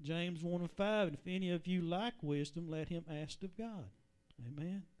 James 1:5, and if any of you lack wisdom, let him ask of God.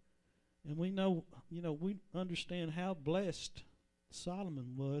 Amen. And we know, we understand how blessed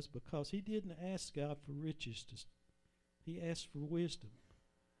Solomon was because he didn't ask God for riches. He asked for wisdom.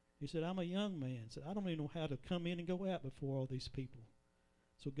 He said, I'm a young man. He said, I don't even know how to come in and go out before all these people.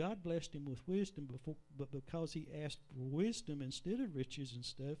 So God blessed him with wisdom, but because he asked for wisdom instead of riches and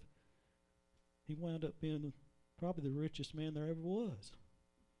stuff, he wound up being probably the richest man there ever was.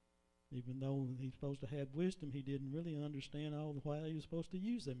 Even though he's supposed to have wisdom, he didn't really understand all the while he was supposed to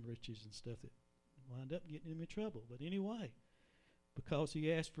use them riches and stuff that wound up getting him in trouble. But anyway, because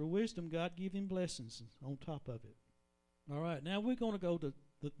he asked for wisdom, God gave him blessings on top of it. All right, now we're going to go to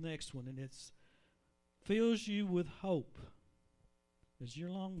the next one, and it's fills you with hope. As you're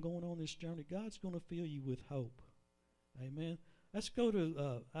long going on this journey, God's going to fill you with hope. Amen. Let's go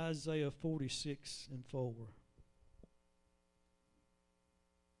to Isaiah 46:4.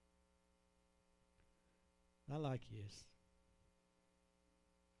 I like this.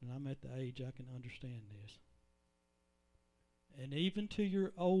 And I'm at the age I can understand this. And even to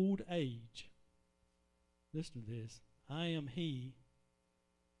your old age, listen to this, I am he,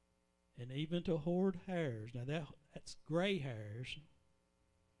 and even to hoard hairs. Now that's gray hairs.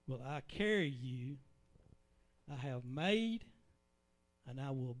 Will I carry you? I have made, and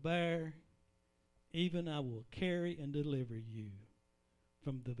I will bear, even I will carry and deliver you.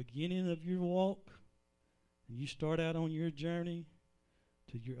 From the beginning of your walk, and you start out on your journey,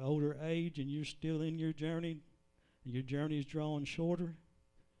 to your older age, and you're still in your journey, and your journey is drawing shorter,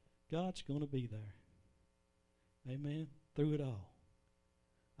 God's going to be there. Amen. Through it all.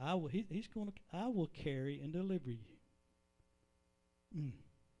 I will carry and deliver you.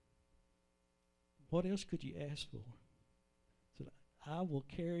 What else could you ask for? So I will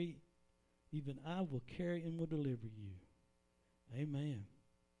carry, even I will carry and will deliver you. Amen.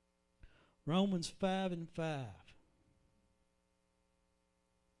 Romans 5:5.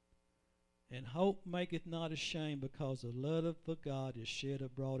 And hope maketh not ashamed, because the love of God is shed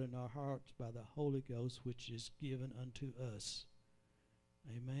abroad in our hearts by the Holy Ghost, which is given unto us.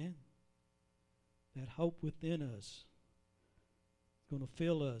 Amen. That hope within us is going to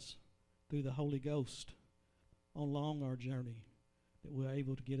fill us through the Holy Ghost along our journey, that we're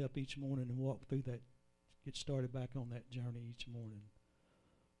able to get up each morning and walk through that, get started back on that journey each morning.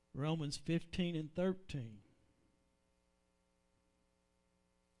 Romans 15 and 13.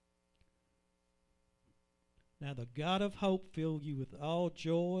 Now the God of hope fill you with all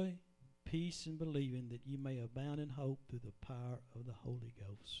joy, peace, and believing, that you may abound in hope through the power of the Holy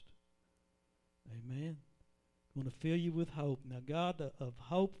Ghost. Amen. I'm going to fill you with hope. Now God of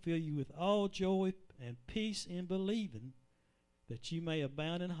hope fill you with all joy and peace in believing, that you may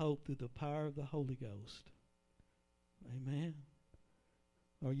abound in hope through the power of the Holy Ghost. Amen.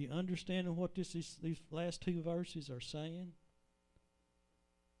 Are you understanding what these last two verses are saying?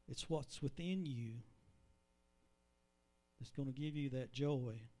 It's what's within you that's going to give you that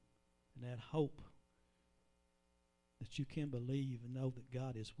joy and that hope, that you can believe and know that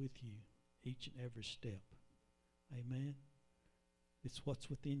God is with you each and every step. Amen. It's what's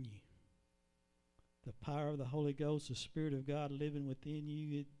within you. The power of the Holy Ghost, the Spirit of God living within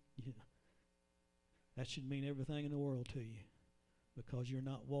you, that should mean everything in the world to you, because you're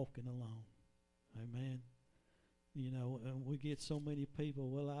not walking alone. Amen. You know, and we get so many people,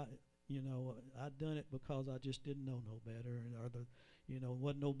 well, I done it because I just didn't know no better, and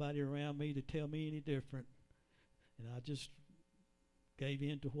wasn't nobody around me to tell me any different, and I just gave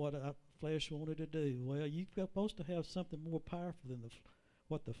in to what flesh wanted to do. Well, you're supposed to have something more powerful than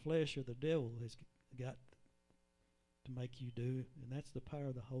what the flesh or the devil has got to make you do, and that's the power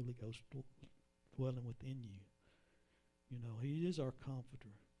of the Holy Ghost dwelling within you. You know, He is our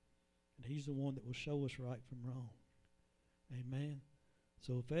comforter, and He's the one that will show us right from wrong. Amen.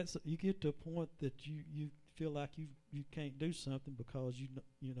 So if that's, you get to a point that you feel like you can't do something because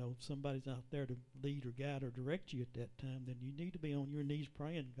you know somebody's out there to lead or guide or direct you at that time, then you need to be on your knees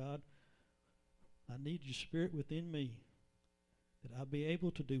praying, God, I need your Spirit within me, that I'll be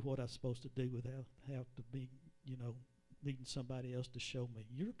able to do what I'm supposed to do without have to be, needing somebody else to show me.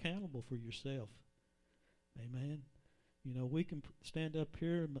 You're accountable for yourself. Amen. You know, we can stand up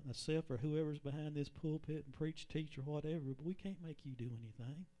here, myself or whoever's behind this pulpit, and preach, teach, or whatever, but we can't make you do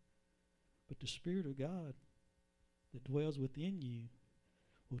anything. But the Spirit of God that dwells within you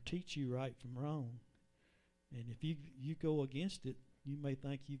will teach you right from wrong. And if you go against it, you may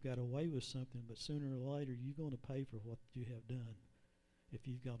think you've got away with something, but sooner or later you're going to pay for what you have done if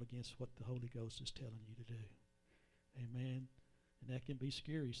you've gone against what the Holy Ghost is telling you to do. Amen. And that can be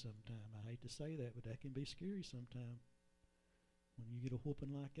scary sometimes. I hate to say that, but that can be scary sometimes when you get a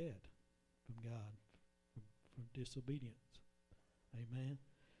whooping like that from God, from disobedience. Amen.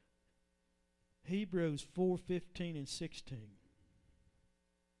 Hebrews 4:15 and 16.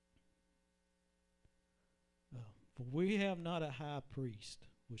 For we have not a high priest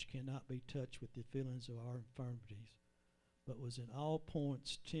which cannot be touched with the feelings of our infirmities, but was in all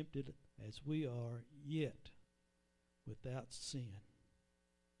points tempted as we are, yet without sin.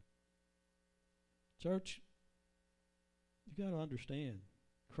 Church, you got to understand,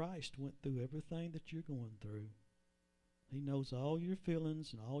 Christ went through everything that you're going through. He knows all your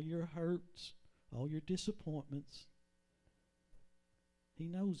feelings and all your hurts, all your disappointments. He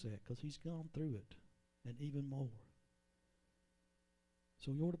knows that because He's gone through it, and even more.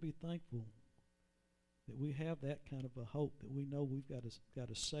 So we ought to be thankful that we have that kind of a hope, that we know we've got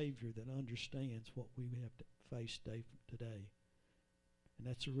a Savior that understands what we have to face day today. And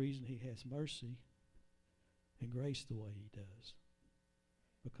that's the reason He has mercy and grace the way He does,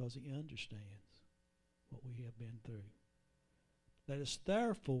 because He understands what we have been through. Let us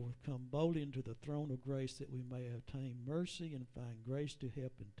therefore come boldly into the throne of grace, that we may obtain mercy and find grace to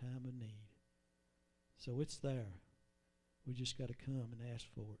help in time of need. So it's there. We just got to come and ask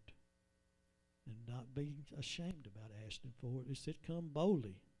for it, and not be ashamed about asking for it. It said, come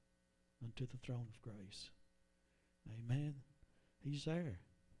boldly unto the throne of grace. Amen. He's there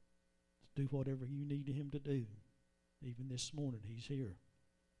to do whatever you need Him to do. Even this morning, He's here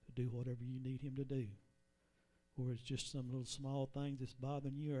to do whatever you need Him to do. Or it's just some little small thing that's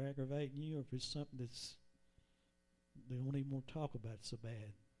bothering you or aggravating you, or if it's something that's they don't even want to talk about it so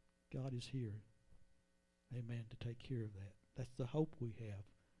bad. God is here. Amen. To take care of that. That's the hope we have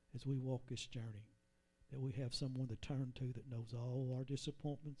as we walk this journey, that we have someone to turn to that knows all our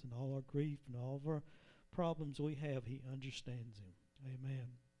disappointments and all our grief and all of our problems we have. He understands them. Amen.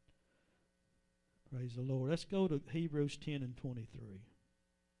 Praise the Lord. Let's go to Hebrews 10 and 23.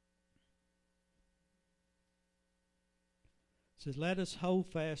 says, let us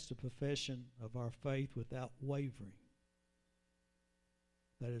hold fast the profession of our faith without wavering.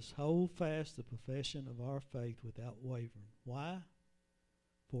 Let us hold fast the profession of our faith without wavering. Why?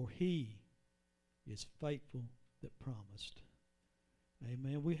 For he is faithful that promised.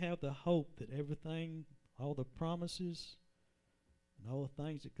 Amen. We have the hope that everything, all the promises, and all the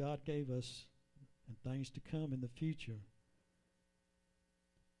things that God gave us and things to come in the future,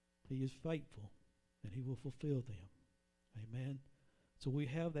 he is faithful and he will fulfill them. Amen. So we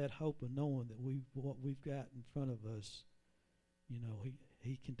have that hope of knowing that what we've got in front of us, you know,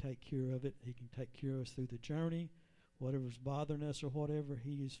 he can take care of it. He can take care of us through the journey. Whatever's bothering us or whatever,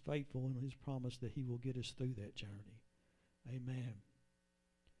 he is faithful in his promise that he will get us through that journey. Amen.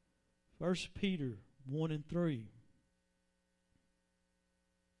 1 Peter 1 and 3.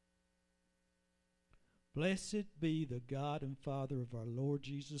 Blessed be the God and Father of our Lord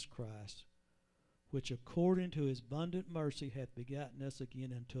Jesus Christ, which according to his abundant mercy hath begotten us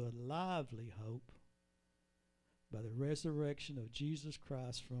again unto a lively hope by the resurrection of Jesus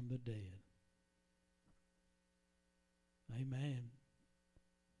Christ from the dead. Amen.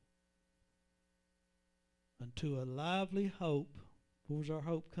 Unto a lively hope. Where's our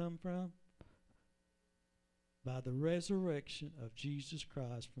hope come from? By the resurrection of Jesus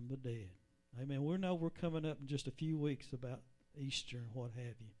Christ from the dead. Amen. We know we're coming up in just a few weeks about Easter and what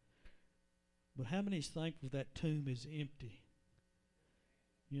have you. But how many is thankful that tomb is empty?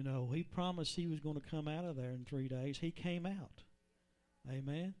 You know, he promised he was going to come out of there in 3 days. He came out.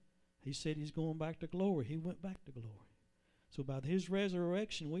 Amen. He said he's going back to glory. He went back to glory. So by his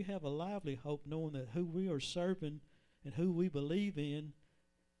resurrection, we have a lively hope knowing that who we are serving and who we believe in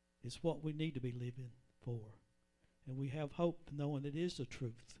is what we need to be living for. And we have hope knowing it is the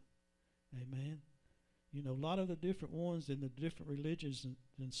truth. Amen. You know, a lot of the different ones in the different religions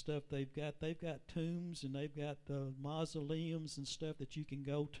and stuff they've got tombs and they've got mausoleums and stuff that you can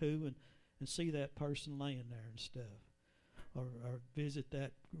go to and see that person laying there and stuff. Or visit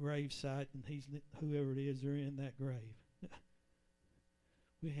that grave site and whoever it is, they're in that grave.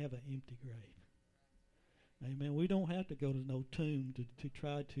 We have an empty grave. Amen. We don't have to go to no tomb to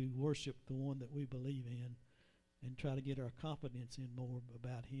try to worship the one that we believe in and try to get our confidence in more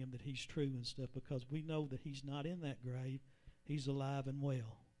about him, that he's true and stuff, because we know that he's not in that grave. He's alive and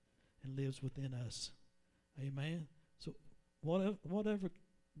well and lives within us. Amen. So whatever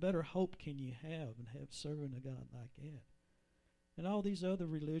better hope can you have and have serving a God like that? And all these other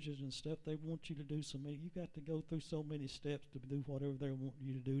religions and stuff, they want you to do so many. You got to go through so many steps to do whatever they want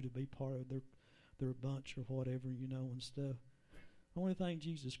you to do to be part of their bunch or whatever, you know, and stuff. The only thing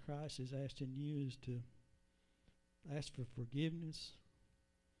Jesus Christ is asking you is to ask for forgiveness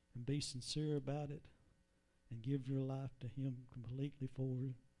and be sincere about it and give your life to him completely for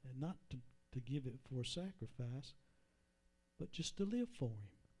it, and not to give it for sacrifice, but just to live for him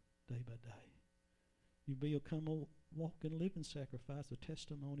day by day. You become a walking, living sacrifice, a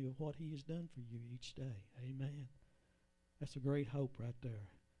testimony of what he has done for you each day. Amen. That's a great hope right there.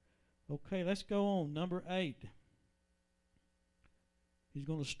 Okay, let's go on. Number 8. He's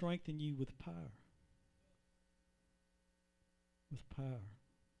going to strengthen you with power. With power.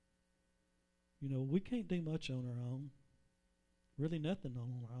 You know, we can't do much on our own. Really nothing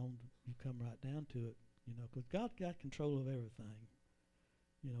on our own. You come right down to it, you know, because God got control of everything.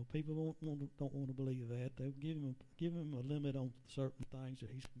 You know, people don't want to believe that. They give him a limit on certain things that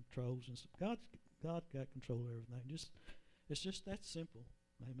he controls, and God got control of everything. It's just that simple.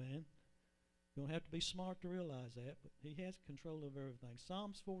 Amen. You don't have to be smart to realize that, but he has control of everything.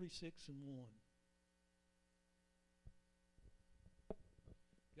 Psalms 46 and 1.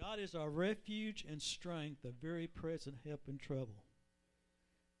 God is our refuge and strength, a very present help in trouble.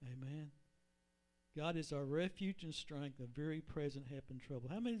 Amen. God is our refuge and strength, a very present help in trouble.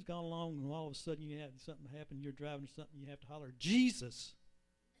 How many's gone along and all of a sudden you had something happen, you're driving something, you have to holler, Jesus.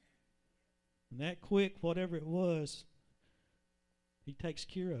 And that quick, whatever it was, he takes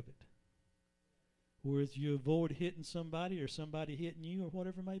care of it. Whereas you avoid hitting somebody or somebody hitting you or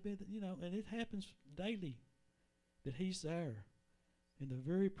whatever it may be, you know, and it happens daily that he's there. In the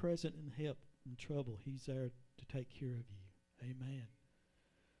very present and help in trouble, he's there to take care of you. Amen.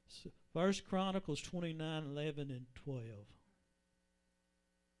 So, 1 Chronicles 29, 11 and 12.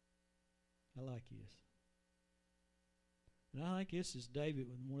 I like this. And I think this is David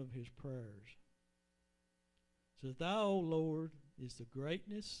with one of his prayers. It says, Thou, O Lord, is the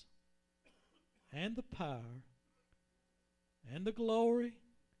greatness and the power and the glory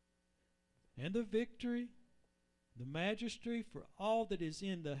and the victory, the majesty, for all that is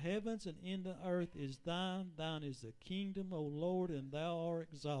in the heavens and in the earth is thine. Thine is the kingdom, O Lord, and thou art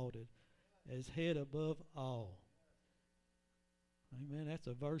exalted as head above all. Amen. That's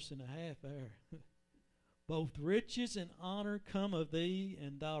a verse and a half there. Both riches and honor come of thee,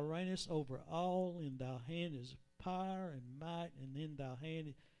 and thou reignest over all. In thy hand is power and might, and in thy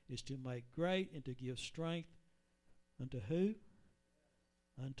hand is to make great and to give strength unto who?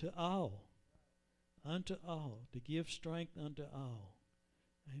 Unto all. Unto all. To give strength unto all.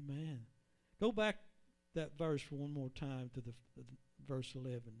 Amen. Go back that verse for one more time to the verse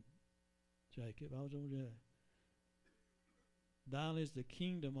 11, Jacob. I was over there. Thine is the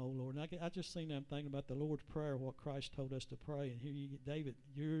kingdom, O Lord. And I just seen that. I'm thinking about the Lord's Prayer, what Christ told us to pray. And here you get David,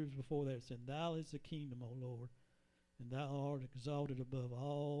 years before that, said, Thou is the kingdom, O Lord, and thou art exalted above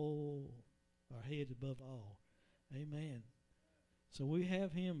all, our heads above all. Amen. So we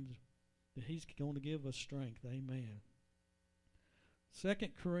have him that he's going to give us strength. Amen. 2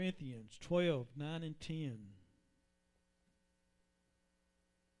 Corinthians 12, 9 and 10.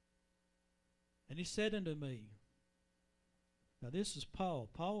 And he said unto me, now this is Paul.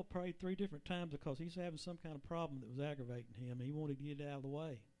 Paul prayed 3 different times because he's having some kind of problem that was aggravating him, and he wanted to get it out of the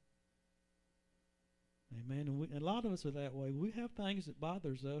way. Amen. And a lot of us are that way. We have things that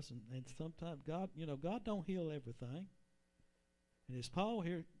bothers us, and sometimes God don't heal everything. And as Paul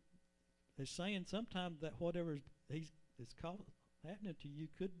here is saying, sometimes that whatever is happening to you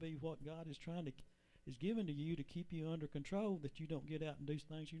could be what God is giving to you to keep you under control, that you don't get out and do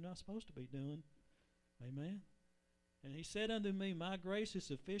things you're not supposed to be doing. Amen. And he said unto me, My grace is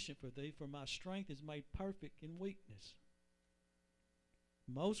sufficient for thee, for my strength is made perfect in weakness.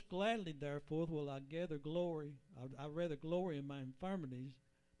 Most gladly, therefore, will I gather glory. I rather glory in my infirmities,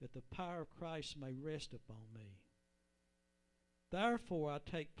 that the power of Christ may rest upon me. Therefore, I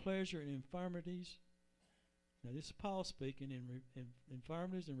take pleasure in infirmities. Now, this is Paul speaking, in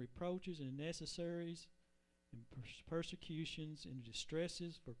infirmities and reproaches and necessaries, in persecutions and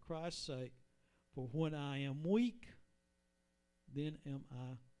distresses for Christ's sake. For when I am weak, then am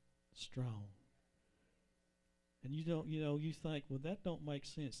I strong. And you think, well, that don't make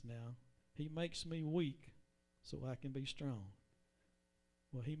sense now. He makes me weak so I can be strong.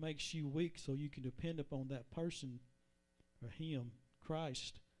 Well, he makes you weak so you can depend upon that person or him,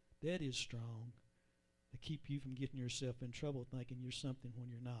 Christ, that is strong, to keep you from getting yourself in trouble thinking you're something when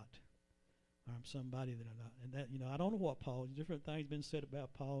you're not. Or I'm somebody that I'm not. And that, I don't know what Paul, different things been said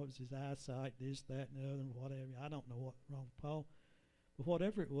about Paul. It was his eyesight, this, that, and the other, and whatever. I don't know what's wrong with Paul. But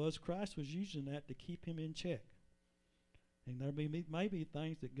whatever it was, Christ was using that to keep him in check. And there may be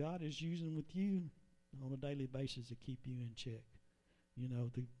things that God is using with you on a daily basis to keep you in check.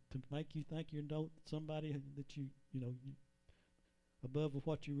 To make you think you're somebody that you above of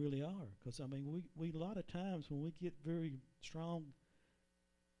what you really are. Because, we a lot of times when we get very strong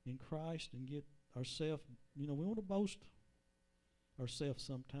in Christ and get ourselves, we want to boast ourselves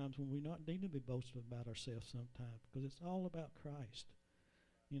sometimes when we not need to be boasting about ourselves sometimes, because it's all about Christ.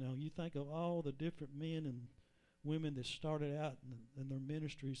 You think of all the different men and women that started out in their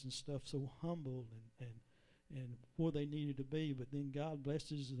ministries and stuff so humble and where they needed to be, but then God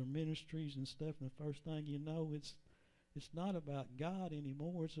blesses their ministries and stuff, and the first thing you know, it's not about God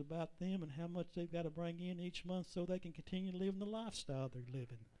anymore. It's about them and how much they've got to bring in each month so they can continue living the lifestyle they're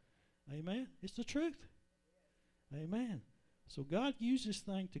living. Amen? It's the truth. Amen. So God uses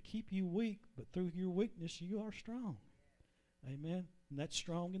things to keep you weak, but through your weakness you are strong. Amen. And that's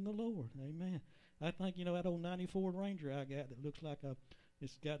strong in the Lord. Amen. I think, that old 94 Ranger I got that looks like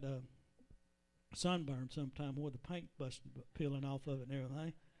it's got a sunburn sometime where the paint peeling off of it and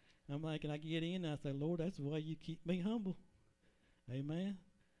everything. I'm thinking, I get in and I say, Lord, that's the way you keep me humble. Amen.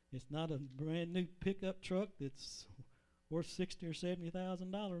 It's not a brand new pickup truck that's worth $60,000 or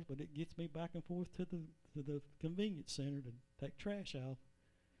 $70,000, but it gets me back and forth to the convenience center to take trash out.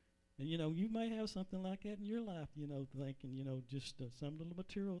 And you may have something like that in your life. Thinking, just some little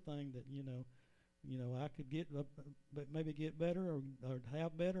material thing that I could get, but maybe get better or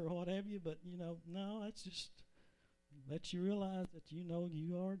have better or what have you. But no, that's just lets you realize that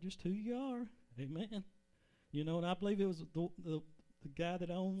you are just who you are. Amen. And I believe it was the guy that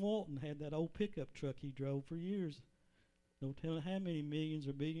owned Walton had that old pickup truck he drove for years. No telling how many millions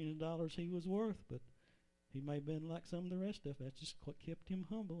or billions of dollars he was worth, but he may have been like some of the rest of us. That's just what kept him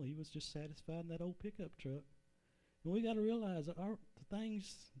humble. He was just satisfied in that old pickup truck. And we got to realize that the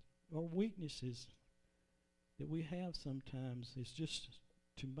things, our weaknesses that we have sometimes is just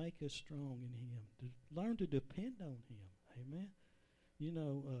to make us strong in Him, to learn to depend on Him. Amen.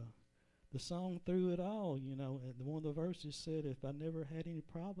 The song Through It All, one of the verses said, if I never had any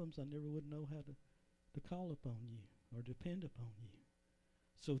problems, I never would know how to call upon you or depend upon you.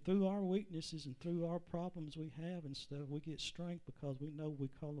 So through our weaknesses and through our problems we have and stuff, we get strength because we know we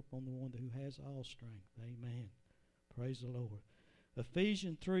call upon the one who has all strength. Amen. Praise the Lord.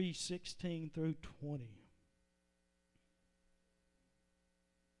 Ephesians 3:16 through 20.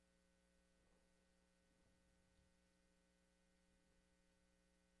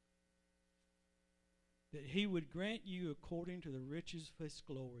 That he would grant you according to the riches of his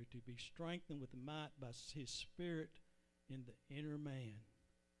glory to be strengthened with might by his Spirit in the inner man.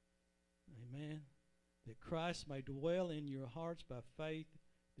 Amen. That Christ may dwell in your hearts by faith,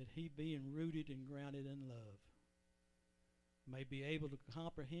 that he being rooted and grounded in love may be able to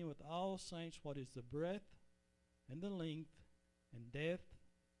comprehend with all saints what is the breadth and the length and depth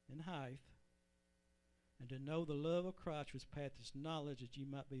and height, and to know the love of Christ which passeth knowledge, that ye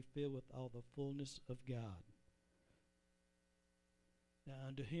might be filled with all the fullness of God. Now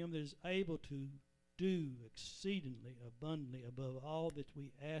unto him that is able to do exceedingly abundantly above all that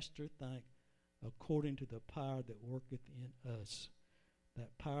we ask or think, according to the power that worketh in us.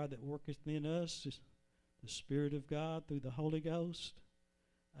 That power that worketh in us is the Spirit of God through the Holy Ghost.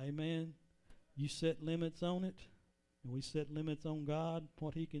 Amen. You set limits on it, and we set limits on God,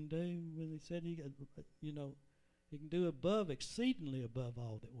 what he can do. When he said he can do exceedingly above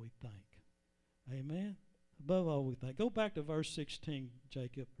all that we think. Amen. Above all we think. Go back to verse 16,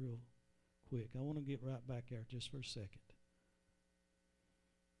 Jacob, real quick. I want to get right back there just for a second.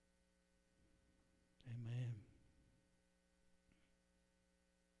 Amen.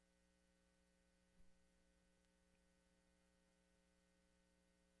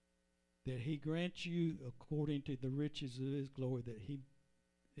 That he grants you according to the riches of his glory,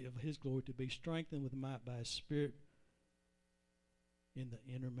 to be strengthened with might by his Spirit in the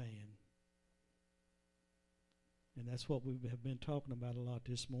inner man. And that's what we have been talking about a lot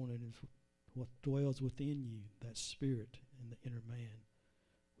this morning, is what dwells within you, that Spirit in the inner man,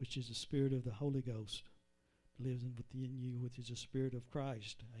 which is the Spirit of the Holy Ghost, lives within you, which is the Spirit of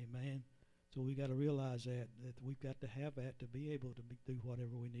Christ. Amen. So we got to realize that we've got to have that to be able to do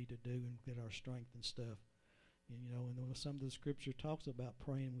whatever we need to do and get our strength and stuff. And some of the Scripture talks about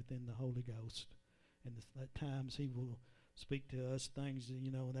praying within the Holy Ghost, and at times he will speak to us things.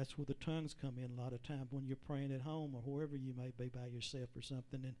 And that's where the tongues come in. A lot of times when you're praying at home or wherever you may be by yourself or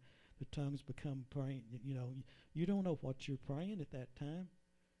something, and the tongues become praying. You don't know what you're praying at that time,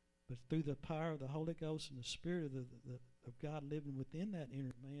 but through the power of the Holy Ghost and the Spirit of God living within that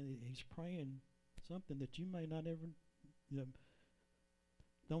inner man, he's praying something that you may not ever,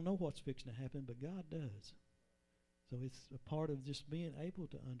 don't know what's fixing to happen, but God does. So it's a part of just being able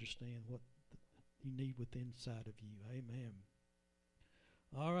to understand what you need within inside of you. Amen.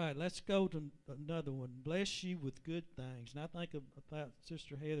 All right, let's go to another one. Bless you with good things. And I think about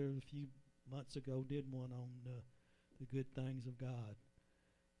Sister Heather a few months ago did one on the good things of God,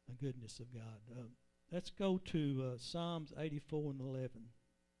 the goodness of God. Let's go to Psalms 84 and 11.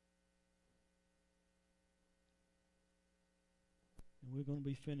 And we're going to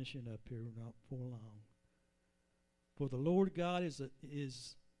be finishing up here not for long. For the Lord God is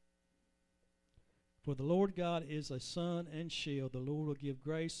a sun and shield. The Lord will give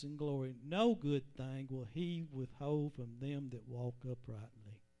grace and glory. No good thing will he withhold from them that walk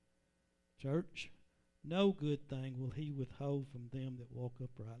uprightly. Church, no good thing will he withhold from them that walk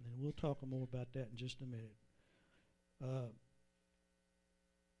uprightly. And we'll talk more about that in just a minute. Let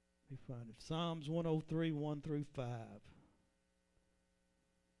me find it. Psalms 103, 1 through 5.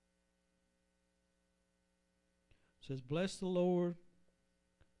 It says, Bless the Lord,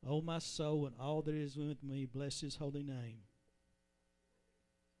 O my soul, and all that is within me. Bless his holy name.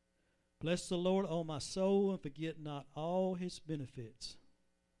 Bless the Lord, O my soul, and forget not all his benefits.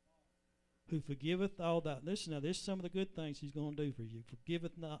 Who forgiveth all thy... Listen now, this is some of the good things he's going to do for you.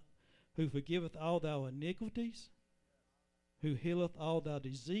 Who forgiveth all thy iniquities. Who healeth all thy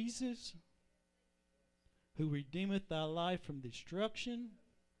diseases. Who redeemeth thy life from destruction.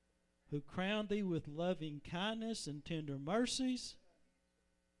 Who crowned thee with loving kindness and tender mercies.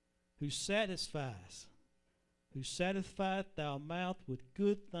 Who satisfieth thy mouth with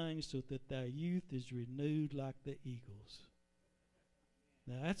good things, so that thy youth is renewed like the eagles.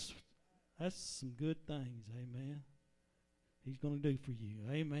 Now that's some good things, amen. He's going to do for you,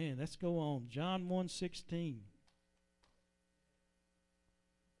 amen. Let's go on. John 1:16.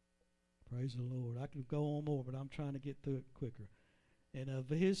 Praise the Lord. I could go on more, but I'm trying to get through it quicker. And of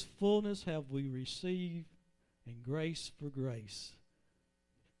his fullness have we received, and grace for grace.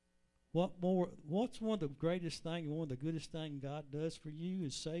 What's one of the greatest things, one of the goodest things God does for you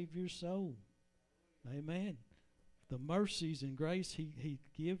is save your soul. Amen. The mercies and grace he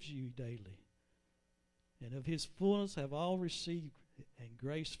gives you daily. And of his fullness have all received, and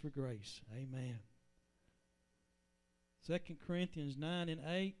grace for grace. Amen. 2 Corinthians 9 and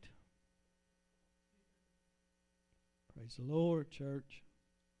 8. Praise the Lord, church.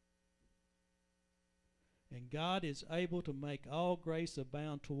 And God is able to make all grace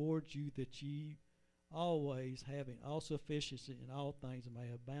abound towards you, that ye always, having all sufficiency in all things,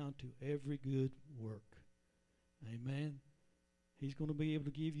 may abound to every good work. Amen. He's going to be able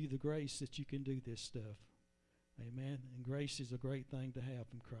to give you the grace that you can do this stuff. Amen. And grace is a great thing to have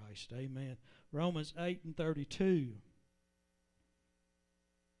from Christ. Amen. Romans 8:32.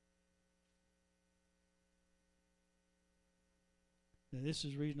 Now, this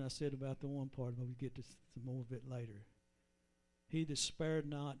is the reason I said about the one part, but we'll get to some more of it later. He that spared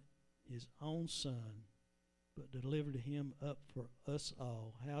not his own Son, but delivered him up for us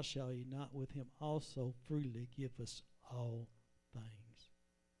all, how shall he not with him also freely give us all things?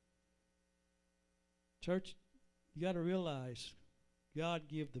 Church, you got to realize God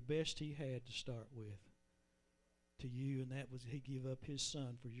gave the best he had to start with to you, and that was he gave up his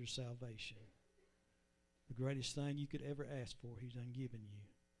Son for your salvation. The greatest thing you could ever ask for, he's done given you.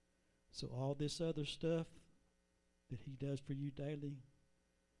 So all this other stuff that he does for you daily,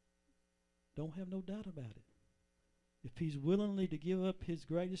 don't have no doubt about it. If he's willingly to give up his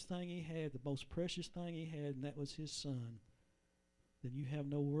greatest thing he had, the most precious thing he had, and that was his Son, then you have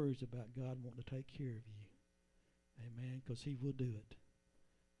no worries about God wanting to take care of you. Amen. Because he will do it.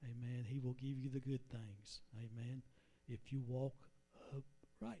 Amen. He will give you the good things. Amen. If you walk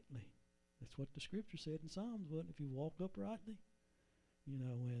uprightly. That's what the scripture said in Psalms, wasn't it? If you walk uprightly.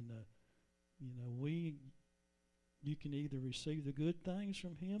 You can either receive the good things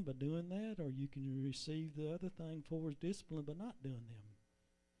from him by doing that, or you can receive the other thing for his discipline by not doing them.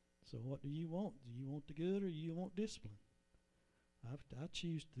 So what do you want? Do you want the good, or do you want discipline? I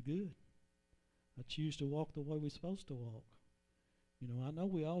choose the good. I choose to walk the way we're supposed to walk. I know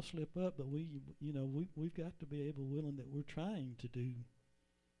we all slip up, but we've got to be willing that we're trying to do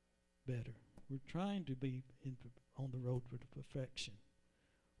better. We're trying to be on the road to perfection.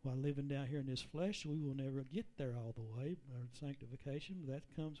 While living down here in this flesh, we will never get there all the way. Our sanctification,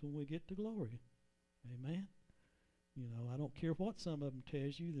 that comes when we get to glory. Amen. I don't care what some of them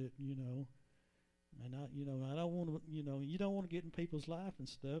tells you that, and I don't want to, you don't want to get in people's life and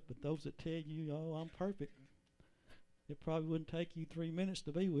stuff, but those that tell you, oh, I'm perfect, it probably wouldn't take you 3 minutes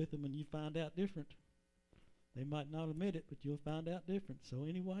to be with them and you find out different. They might not admit it, but you'll find out different. So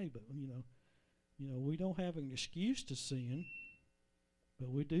anyway, but we don't have an excuse to sin, but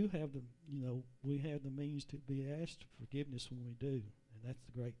we do have we have the means to be asked for forgiveness when we do, and that's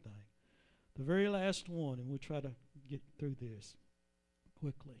the great thing. The very last one, and we'll try to get through this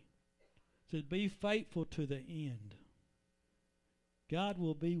quickly. It says, be faithful to the end. God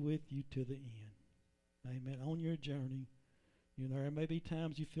will be with you to the end. Amen. On your journey. There may be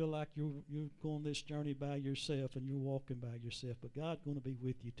times you feel like you're going this journey by yourself and you're walking by yourself, but God's going to be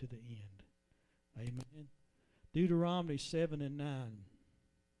with you to the end. Amen. Deuteronomy 7:9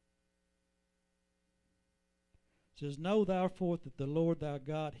 says, know therefore that the Lord thy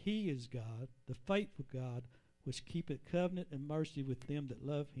God, he is God, the faithful God, which keepeth covenant and mercy with them that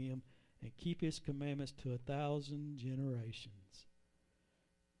love him, and keep his commandments to 1,000 generations.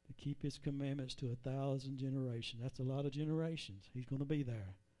 To keep his commandments to 1,000 generations. That's a lot of generations. He's going to be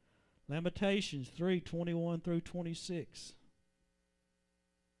there. Lamentations 3:21 through 26.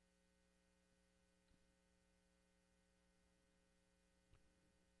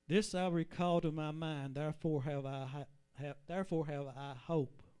 This I recall to my mind, therefore have I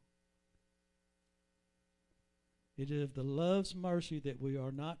hope. It is of the love's mercy that we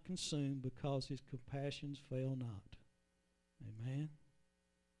are not consumed, because his compassions fail not. Amen.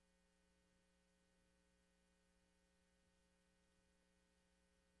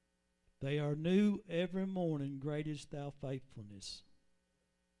 They are new every morning, great is thy faithfulness.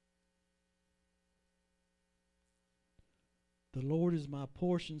 The Lord is my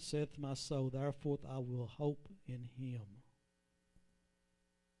portion, saith my soul, therefore I will hope in him.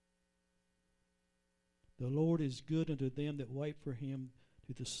 The Lord is good unto them that wait for him,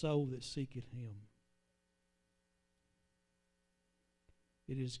 to the soul that seeketh him.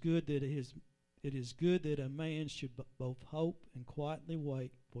 It is good that a man should both hope and quietly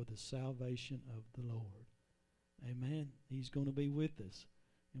wait for the salvation of the Lord. Amen. He's going to be with us.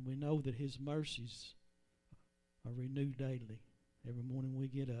 And we know that his mercies are renewed daily. Every morning we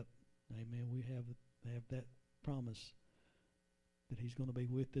get up. Amen. We have that promise that he's going to be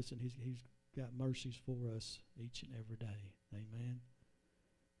with us, and he's got mercies for us each and every day. Amen.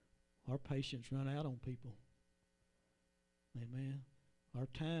 Our patience run out on people. Amen. Our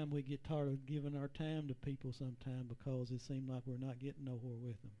time, we get tired of giving our time to people sometime because it seems like we're not getting nowhere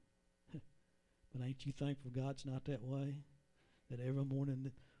with them. But ain't you thankful God's not that way? That every morning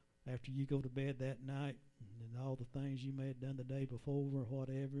after you go to bed that night, and all the things you may have done the day before or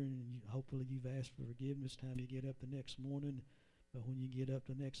whatever, and hopefully you've asked for forgiveness time you get up the next morning. But when you get up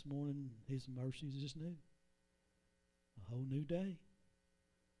the next morning, His mercies is new. A whole new day.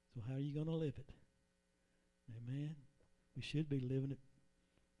 So how are you going to live it? Amen. We should be living it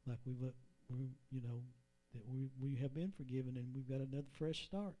like we that we have been forgiven, and we've got another fresh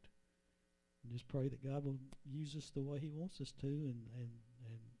start. And just pray that God will use us the way He wants us to, and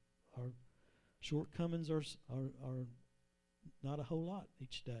our shortcomings are not a whole lot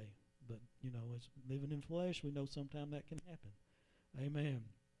each day. But, as living in flesh, we know sometimes that can happen. Amen.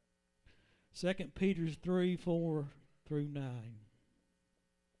 2 Peter 3:4-9.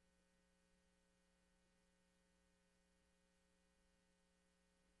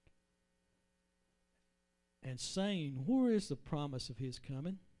 And saying, where is the promise of His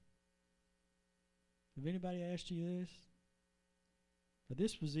coming? Have anybody asked you this? Now,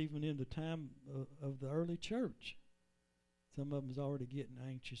 this was even in the time of the early church. Some of them was already getting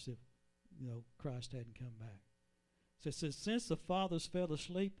anxious if, Christ hadn't come back. So it says, since the fathers fell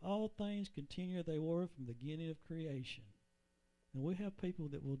asleep, all things continue they were from the beginning of creation. And we have people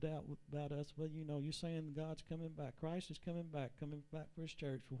that will doubt about us. Well, you're saying God's coming back. Christ is coming back for His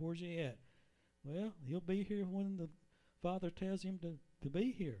church. Well, where's He at? Well, He'll be here when the Father tells Him to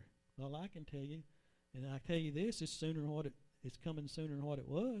be here. All I can tell you, and I tell you this, it's coming sooner than what it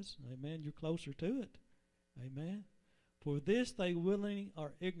was. Amen. You're closer to it. Amen. For this they willingly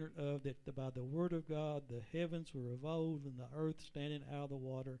are ignorant of, that by the word of God the heavens were of old, and the earth standing out of the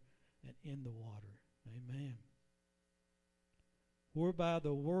water and in the water. Amen. Whereby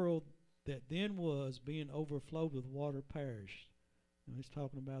the world that then was, being overflowed with water, perished. And he's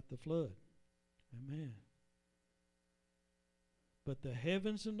talking about the flood. Amen. But the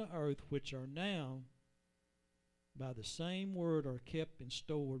heavens and the earth, which are now by the same word, are kept and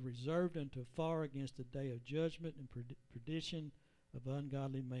stored, reserved unto far against the day of judgment and perdition of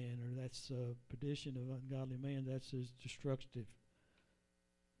ungodly man. Or that's perdition of ungodly man. That's his destructive.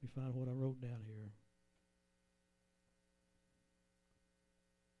 Let me find what I wrote down here.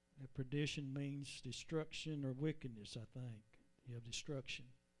 That perdition means destruction or wickedness, I think. You have destruction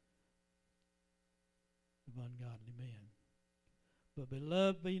of ungodly man. But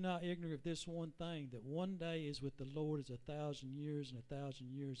beloved, be not ignorant of this one thing, that one day is with the Lord as 1,000 years, and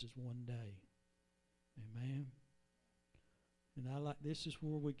 1,000 years is one day. Amen. And this is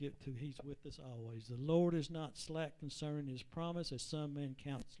where we get to, He's with us always. The Lord is not slack concerning His promise, as some men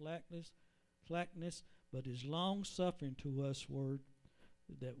count slackness, but is long suffering to us, word,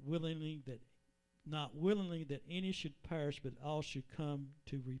 that not willingly that any should perish, but all should come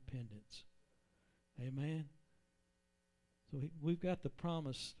to repentance. Amen. So we've got the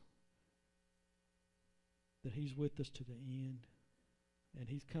promise that He's with us to the end. And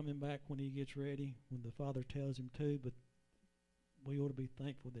He's coming back when He gets ready, when the Father tells Him to. But we ought to be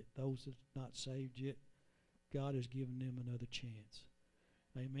thankful that those that are not saved yet, God has given them another chance.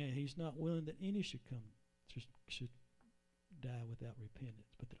 Amen. He's not willing that any should die without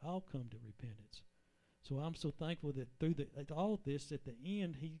repentance, but that all come to repentance. So I'm so thankful that through all this, at the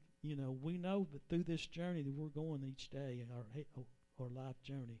end, we know that through this journey that we're going each day, our life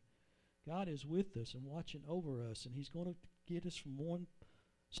journey, God is with us and watching over us, and He's going to get us from one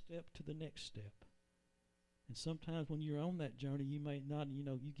step to the next step. And sometimes when you're on that journey, you may not,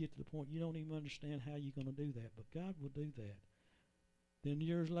 you get to the point you don't even understand how you're going to do that, but God will do that. Then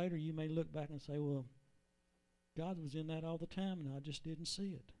years later, you may look back and say, well, God was in that all the time, and I just didn't see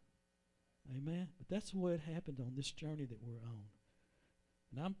it. Amen. But that's the way it happened on this journey that we're on.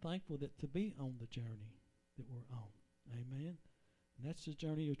 And I'm thankful that to be on the journey that we're on. Amen. And that's the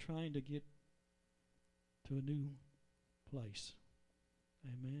journey of trying to get to a new place.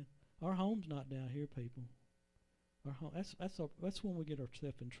 Amen. Our home's not down here, people. Our home, that's when we get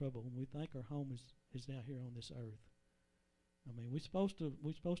ourselves in trouble, when we think our home is down here on this earth. I mean, we're supposed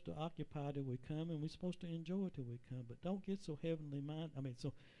to occupy till we come, and we're supposed to enjoy till we come. But don't get so heavenly minded.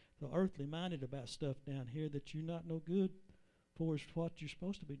 So earthly minded about stuff down here that you're not no good for what you're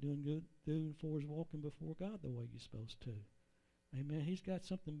supposed to be doing for is walking before God the way you're supposed to. Amen. He's got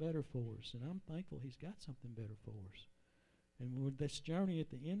something better for us, and I'm thankful He's got something better for us. And with this journey at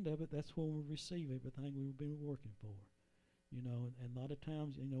the end of it, that's when we receive everything we've been working for. And a lot of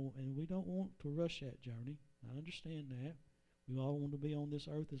times, and we don't want to rush that journey. I understand that. We all want to be on this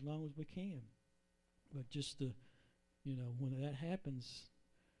earth as long as we can. But just to, when that happens,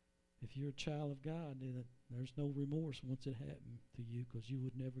 if you're a child of God, then there's no remorse once it happened to you, because you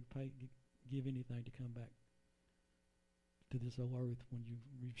would never give anything to come back to this old earth when you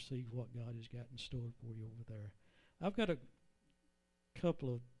receive what God has got in store for you over there. I've got a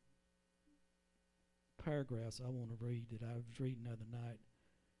couple of paragraphs I want to read that I was reading the other night,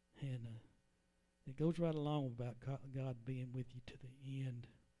 and it goes right along about God being with you to the end.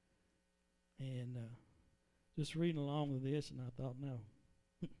 And just reading along with this, and I thought, no.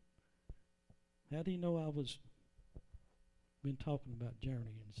 How do you know I was been talking about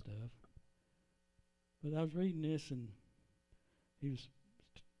journey and stuff? But I was reading this, and he was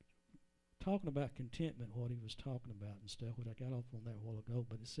talking about contentment, what he was talking about and stuff, which I got off on that a while ago.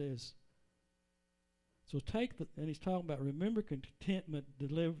 But it says, so and he's talking about, remember contentment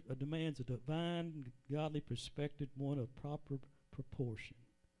demands a divine, godly perspective, one of proper proportion.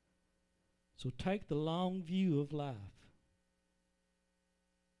 So take the long view of life.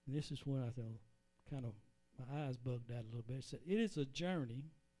 And this is when I thought, kind of, my eyes bugged out a little bit. It said, it is a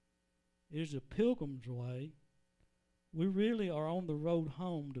journey. It is a pilgrim's way. We really are on the road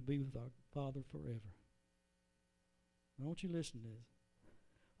home to be with our Father forever. I want you to listen to this.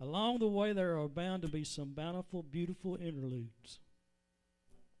 Along the way, there are bound to be some bountiful, beautiful interludes.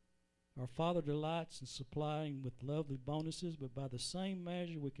 Our Father delights in supplying with lovely bonuses, but by the same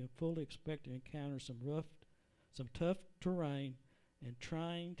measure, we can fully expect to encounter some tough terrain and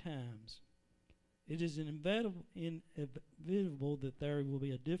trying times. It is inevitable that there will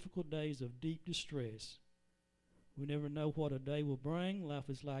be difficult days of deep distress. We never know what a day will bring. Life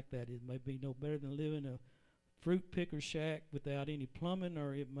is like that. It may be no better than living in a fruit picker shack without any plumbing,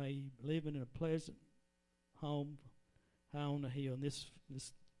 or it may living in a pleasant home high on the hill. And this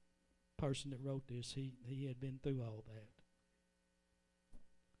person that wrote this, he had been through all that.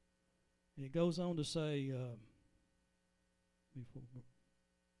 And it goes on to say, it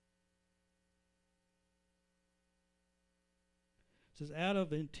says, out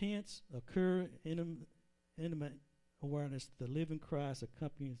of intense, intimate awareness, the living Christ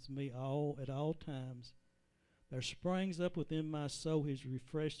accompanies me at all times. There springs up within my soul his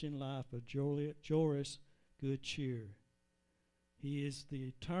refreshing life of joyous good cheer. He is the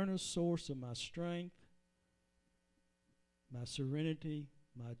eternal source of my strength, my serenity,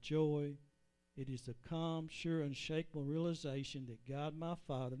 my joy. It is the calm, sure, unshakable realization that God my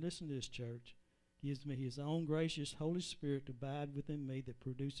Father, listen to this, church, gives me his own gracious Holy Spirit to abide within me, that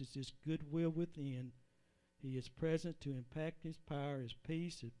produces his goodwill within. He is present to impact his power, his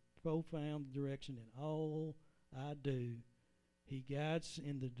peace, his profound direction in all I do. He guides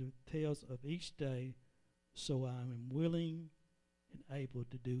in the details of each day, so I am willing and able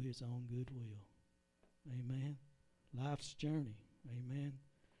to do his own good will. Amen. Life's journey. Amen.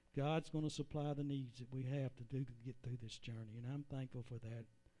 God's going to supply the needs that we have to do to get through this journey, and I'm thankful for that.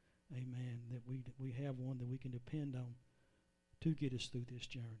 Amen. That we have one that we can depend on to get us through this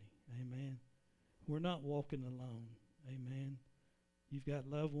journey. Amen. We're not walking alone. Amen. You've got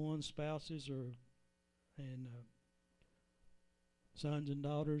loved ones, spouses, and sons and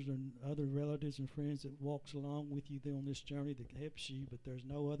daughters and other relatives and friends that walks along with you there on this journey that helps you, but there's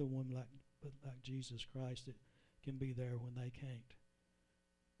no other one like Jesus Christ that can be there when they can't.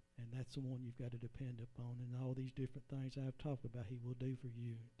 And that's the one you've got to depend upon. And all these different things I've talked about, he will do for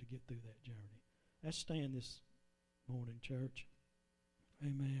you to get through that journey. Let's stand this morning, church.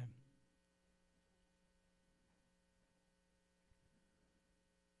 Amen.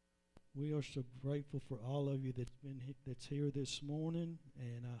 We are so grateful for all of you that's here this morning,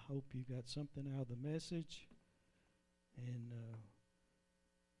 and I hope you got something out of the message. And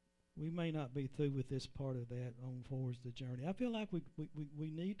we may not be through with this part of that on towards the journey. I feel like we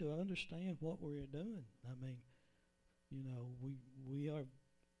need to understand what we're doing. I mean, you know,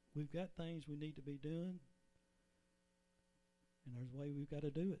 we've got things we need to be doing, and there's a way we've got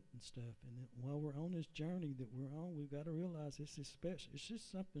to do it and stuff. And then while we're on this journey that we're on, we've got to realize this is special. It's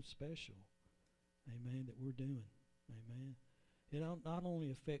just something special, amen, that we're doing, amen. It not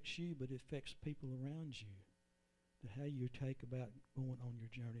only affects you, but it affects people around you. How you take about going on your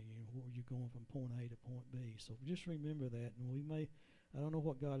journey and where you're going from point A to point B. So just remember that, and I don't know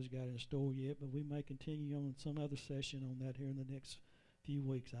what God has got in store yet, but we may continue on some other session on that here in the next few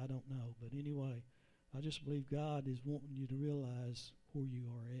weeks. I don't know. But anyway, I just believe God is wanting you to realize where you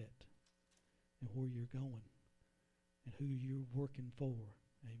are at and where you're going and who you're working for.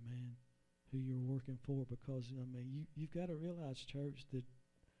 Amen. Who you're working for, because, I mean, you've got to realize, church, that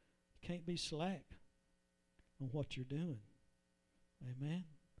you can't be slack on what you're doing. Amen.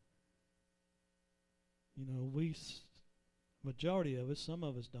 You know, majority of us, some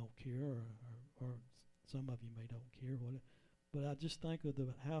of us don't care, or some of you may don't care, but I just think of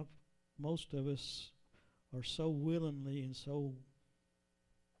how most of us are so willingly and so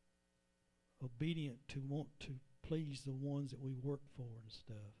obedient to want to please the ones that we work for and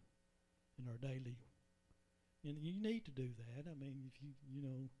stuff in our daily. And you need to do that. I mean, if you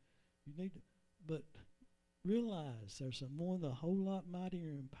need to, but realize there's one a whole lot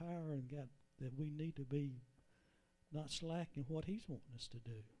mightier in power and God that we need to be not slacking what He's wanting us to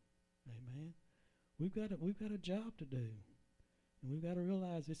do. Amen. We've got a job to do, and we've got to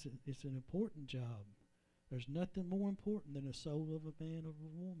realize it's an important job. There's nothing more important than the soul of a man or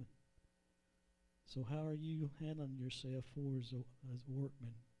a woman. So how are you handling yourself as a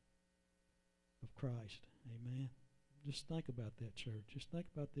workman of Christ? Amen. Just think about that, church. Just think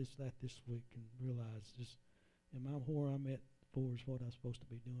about this week and realize, am I where I'm at for is what I'm supposed to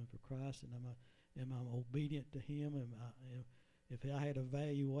be doing for Christ, and am I obedient to Him? If I had a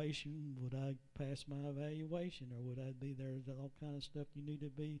evaluation, would I pass my evaluation, or would I be there's all kind of stuff you need to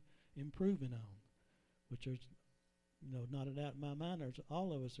be improving on, which is, not a doubt in my mind. There's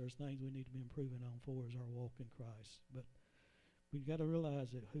all of us. There's things we need to be improving on for as our walk in Christ. But we've got to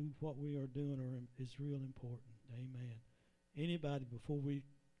realize that what we are doing is real important. Amen. Anybody, before we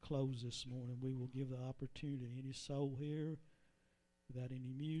close this morning, we will give the opportunity. Any soul here, without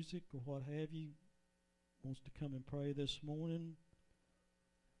any music or what have you, wants to come and pray this morning?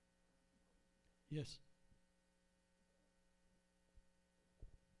 Yes.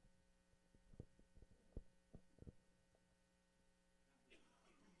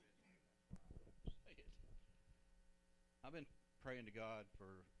 I've been praying to God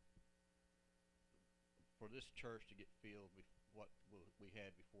for this church to get filled with what we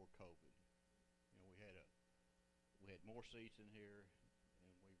had before COVID. We had more seats in here,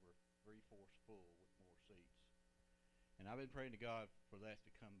 and we were 3/4 full with more seats. And I've been praying to God for that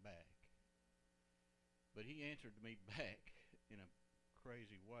to come back. But He answered me back in a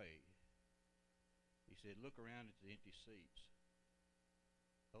crazy way. He said, "Look around at the empty seats.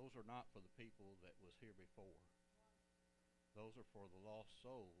 Those are not for the people that was here before. Those are for the lost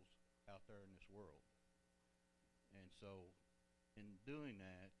souls out there in this world." And so, in doing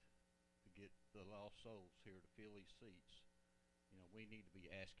that, to get the lost souls here to fill these seats, we need to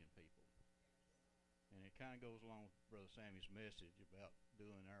be asking people. And it kind of goes along with Brother Sammy's message about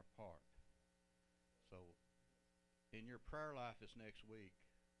doing our part. So, in your prayer life this next week,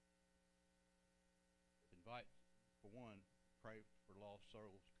 invite, for one, pray for lost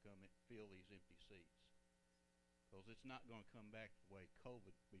souls to come and fill these empty seats. Because it's not going to come back the way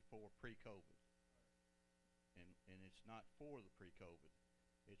COVID before pre-COVID. And it's not for the pre-COVID.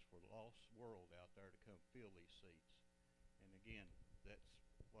 It's for the lost world out there to come fill these seats. And again, that's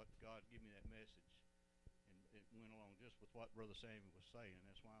what God gave me that message. And it went along just with what Brother Sammy was saying.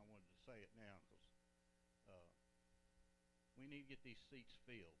 That's why I wanted to say it now, because we need to get these seats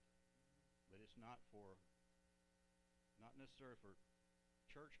filled. But it's not necessarily for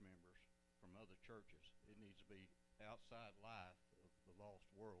church members from other churches. It needs to be outside life of the lost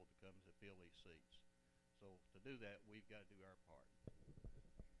world to come to fill these seats. So to do that, we've got to do our part.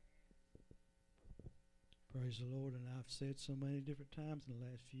 Praise the Lord. And I've said so many different times in the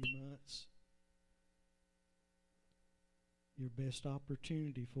last few months, your best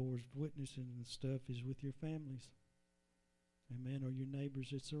opportunity for witnessing and stuff is with your families. Amen. Or your neighbors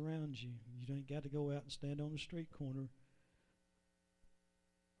that surround you. You ain't got to go out and stand on the street corner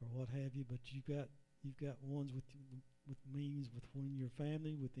or what have you, but you've got ones with means within your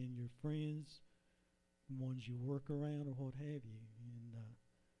family, within your friends, ones you work around or what have you, and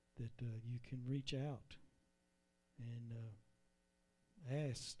that you can reach out and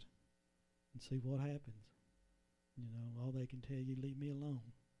ask and see what happens. All they can tell you, leave me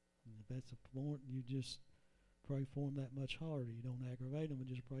alone. And if that's a point, you just pray for them that much harder. You don't aggravate them, but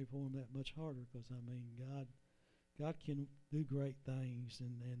just pray for them that much harder, because God can do great things,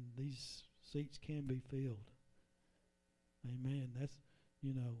 and these seats can be filled. Amen. That's,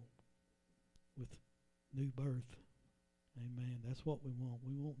 with new birth. Amen. That's what we want.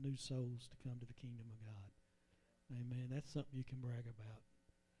 We want new souls to come to the kingdom of God. Amen. That's something you can brag about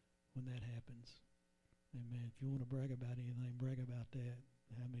when that happens. Amen. If you want to brag about anything, brag about that.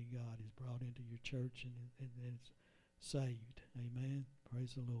 How many God has brought into your church and it's saved. Amen.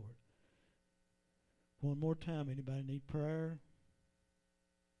 Praise the Lord. One more time, anybody need prayer?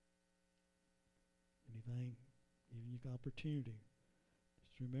 Anything? Giving you opportunity.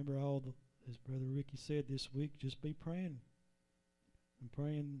 Just remember as Brother Ricky said this week, just be praying. And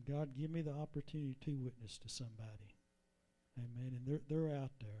praying, God, give me the opportunity to witness to somebody. Amen. And they're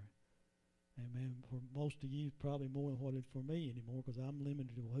out there. Amen. For most of you, probably more than what it's for me anymore, because I'm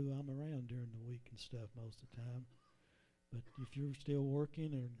limited to who I'm around during the week and stuff most of the time. But if you're still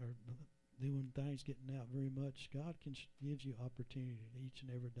working or doing things, getting out very much, God gives you opportunity each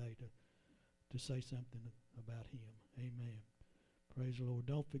and every day to say something about Him. Amen. Praise the Lord.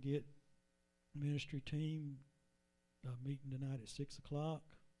 Don't forget, ministry team meeting tonight at 6 o'clock.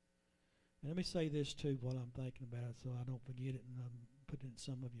 And let me say this too while I'm thinking about it, so I don't forget it, and put it in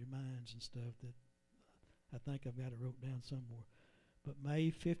some of your minds and stuff. That I think I've got it wrote down somewhere. But May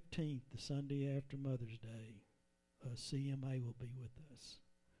 15th, the Sunday after Mother's Day, CMA will be with us.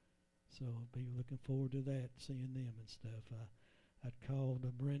 So I'll be looking forward to that, seeing them and stuff. I'd called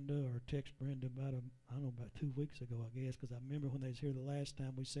Brenda or text Brenda about about 2 weeks ago, I guess, because I remember when they was here the last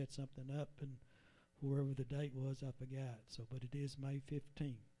time we set something up, and wherever the date was, I forgot. So, but it is May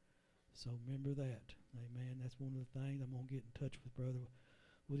 15th. So remember that. Amen. That's one of the things. I'm going to get in touch with Brother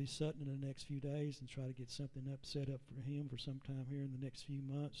Woody Sutton in the next few days and try to get something set up for him for sometime here in the next few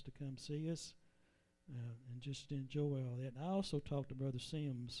months to come see us and just enjoy all that. And I also talked to Brother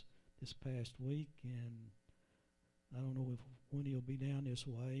Sims this past week, and I don't know when he'll be down this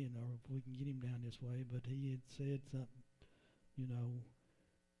way, or if we can get him down this way, but he had said something,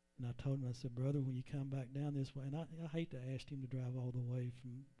 and I told him, I said, brother, when you come back down this way, and I hate to ask him to drive all the way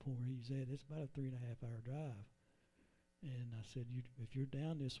from where he's at. It's about a 3.5 hour drive. And I said, if you're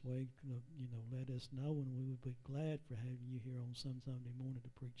down this way, let us know, and we would be glad for having you here on some Sunday morning to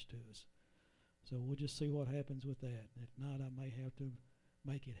preach to us. So we'll just see what happens with that. If not, I may have to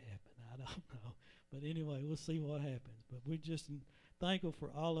make it happen. I don't know. But anyway, we'll see what happens. But we're just thankful for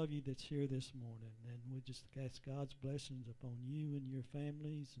all of you that's here this morning. And we just ask God's blessings upon you and your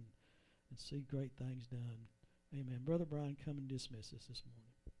families and see great things done. Amen. Brother Brian, come and dismiss us this morning.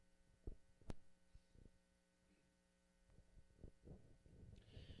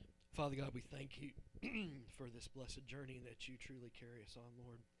 Father God, we thank you for this blessed journey that you truly carry us on,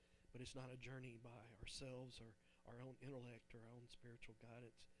 Lord. But it's not a journey by ourselves or our own intellect or our own spiritual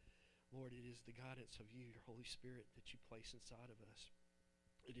guidance. Lord, it is the guidance of you, your Holy Spirit, that you place inside of us.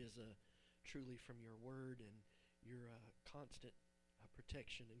 It is truly from your word and your constant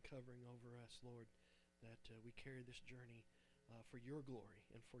protection and covering over us, Lord, that we carry this journey for your glory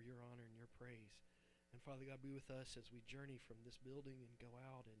and for your honor and your praise. And Father God, be with us as we journey from this building and go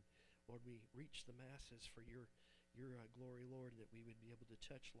out, and Lord, we reach the masses for your glory, Lord, that we would be able to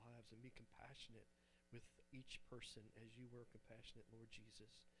touch lives and be compassionate with each person as you were compassionate, Lord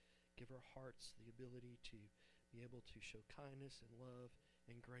Jesus. Give our hearts the ability to be able to show kindness and love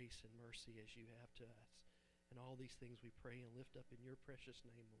and grace and mercy as you have to us. And all these things we pray and lift up in your precious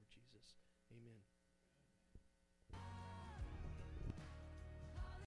name, Lord Jesus. Amen.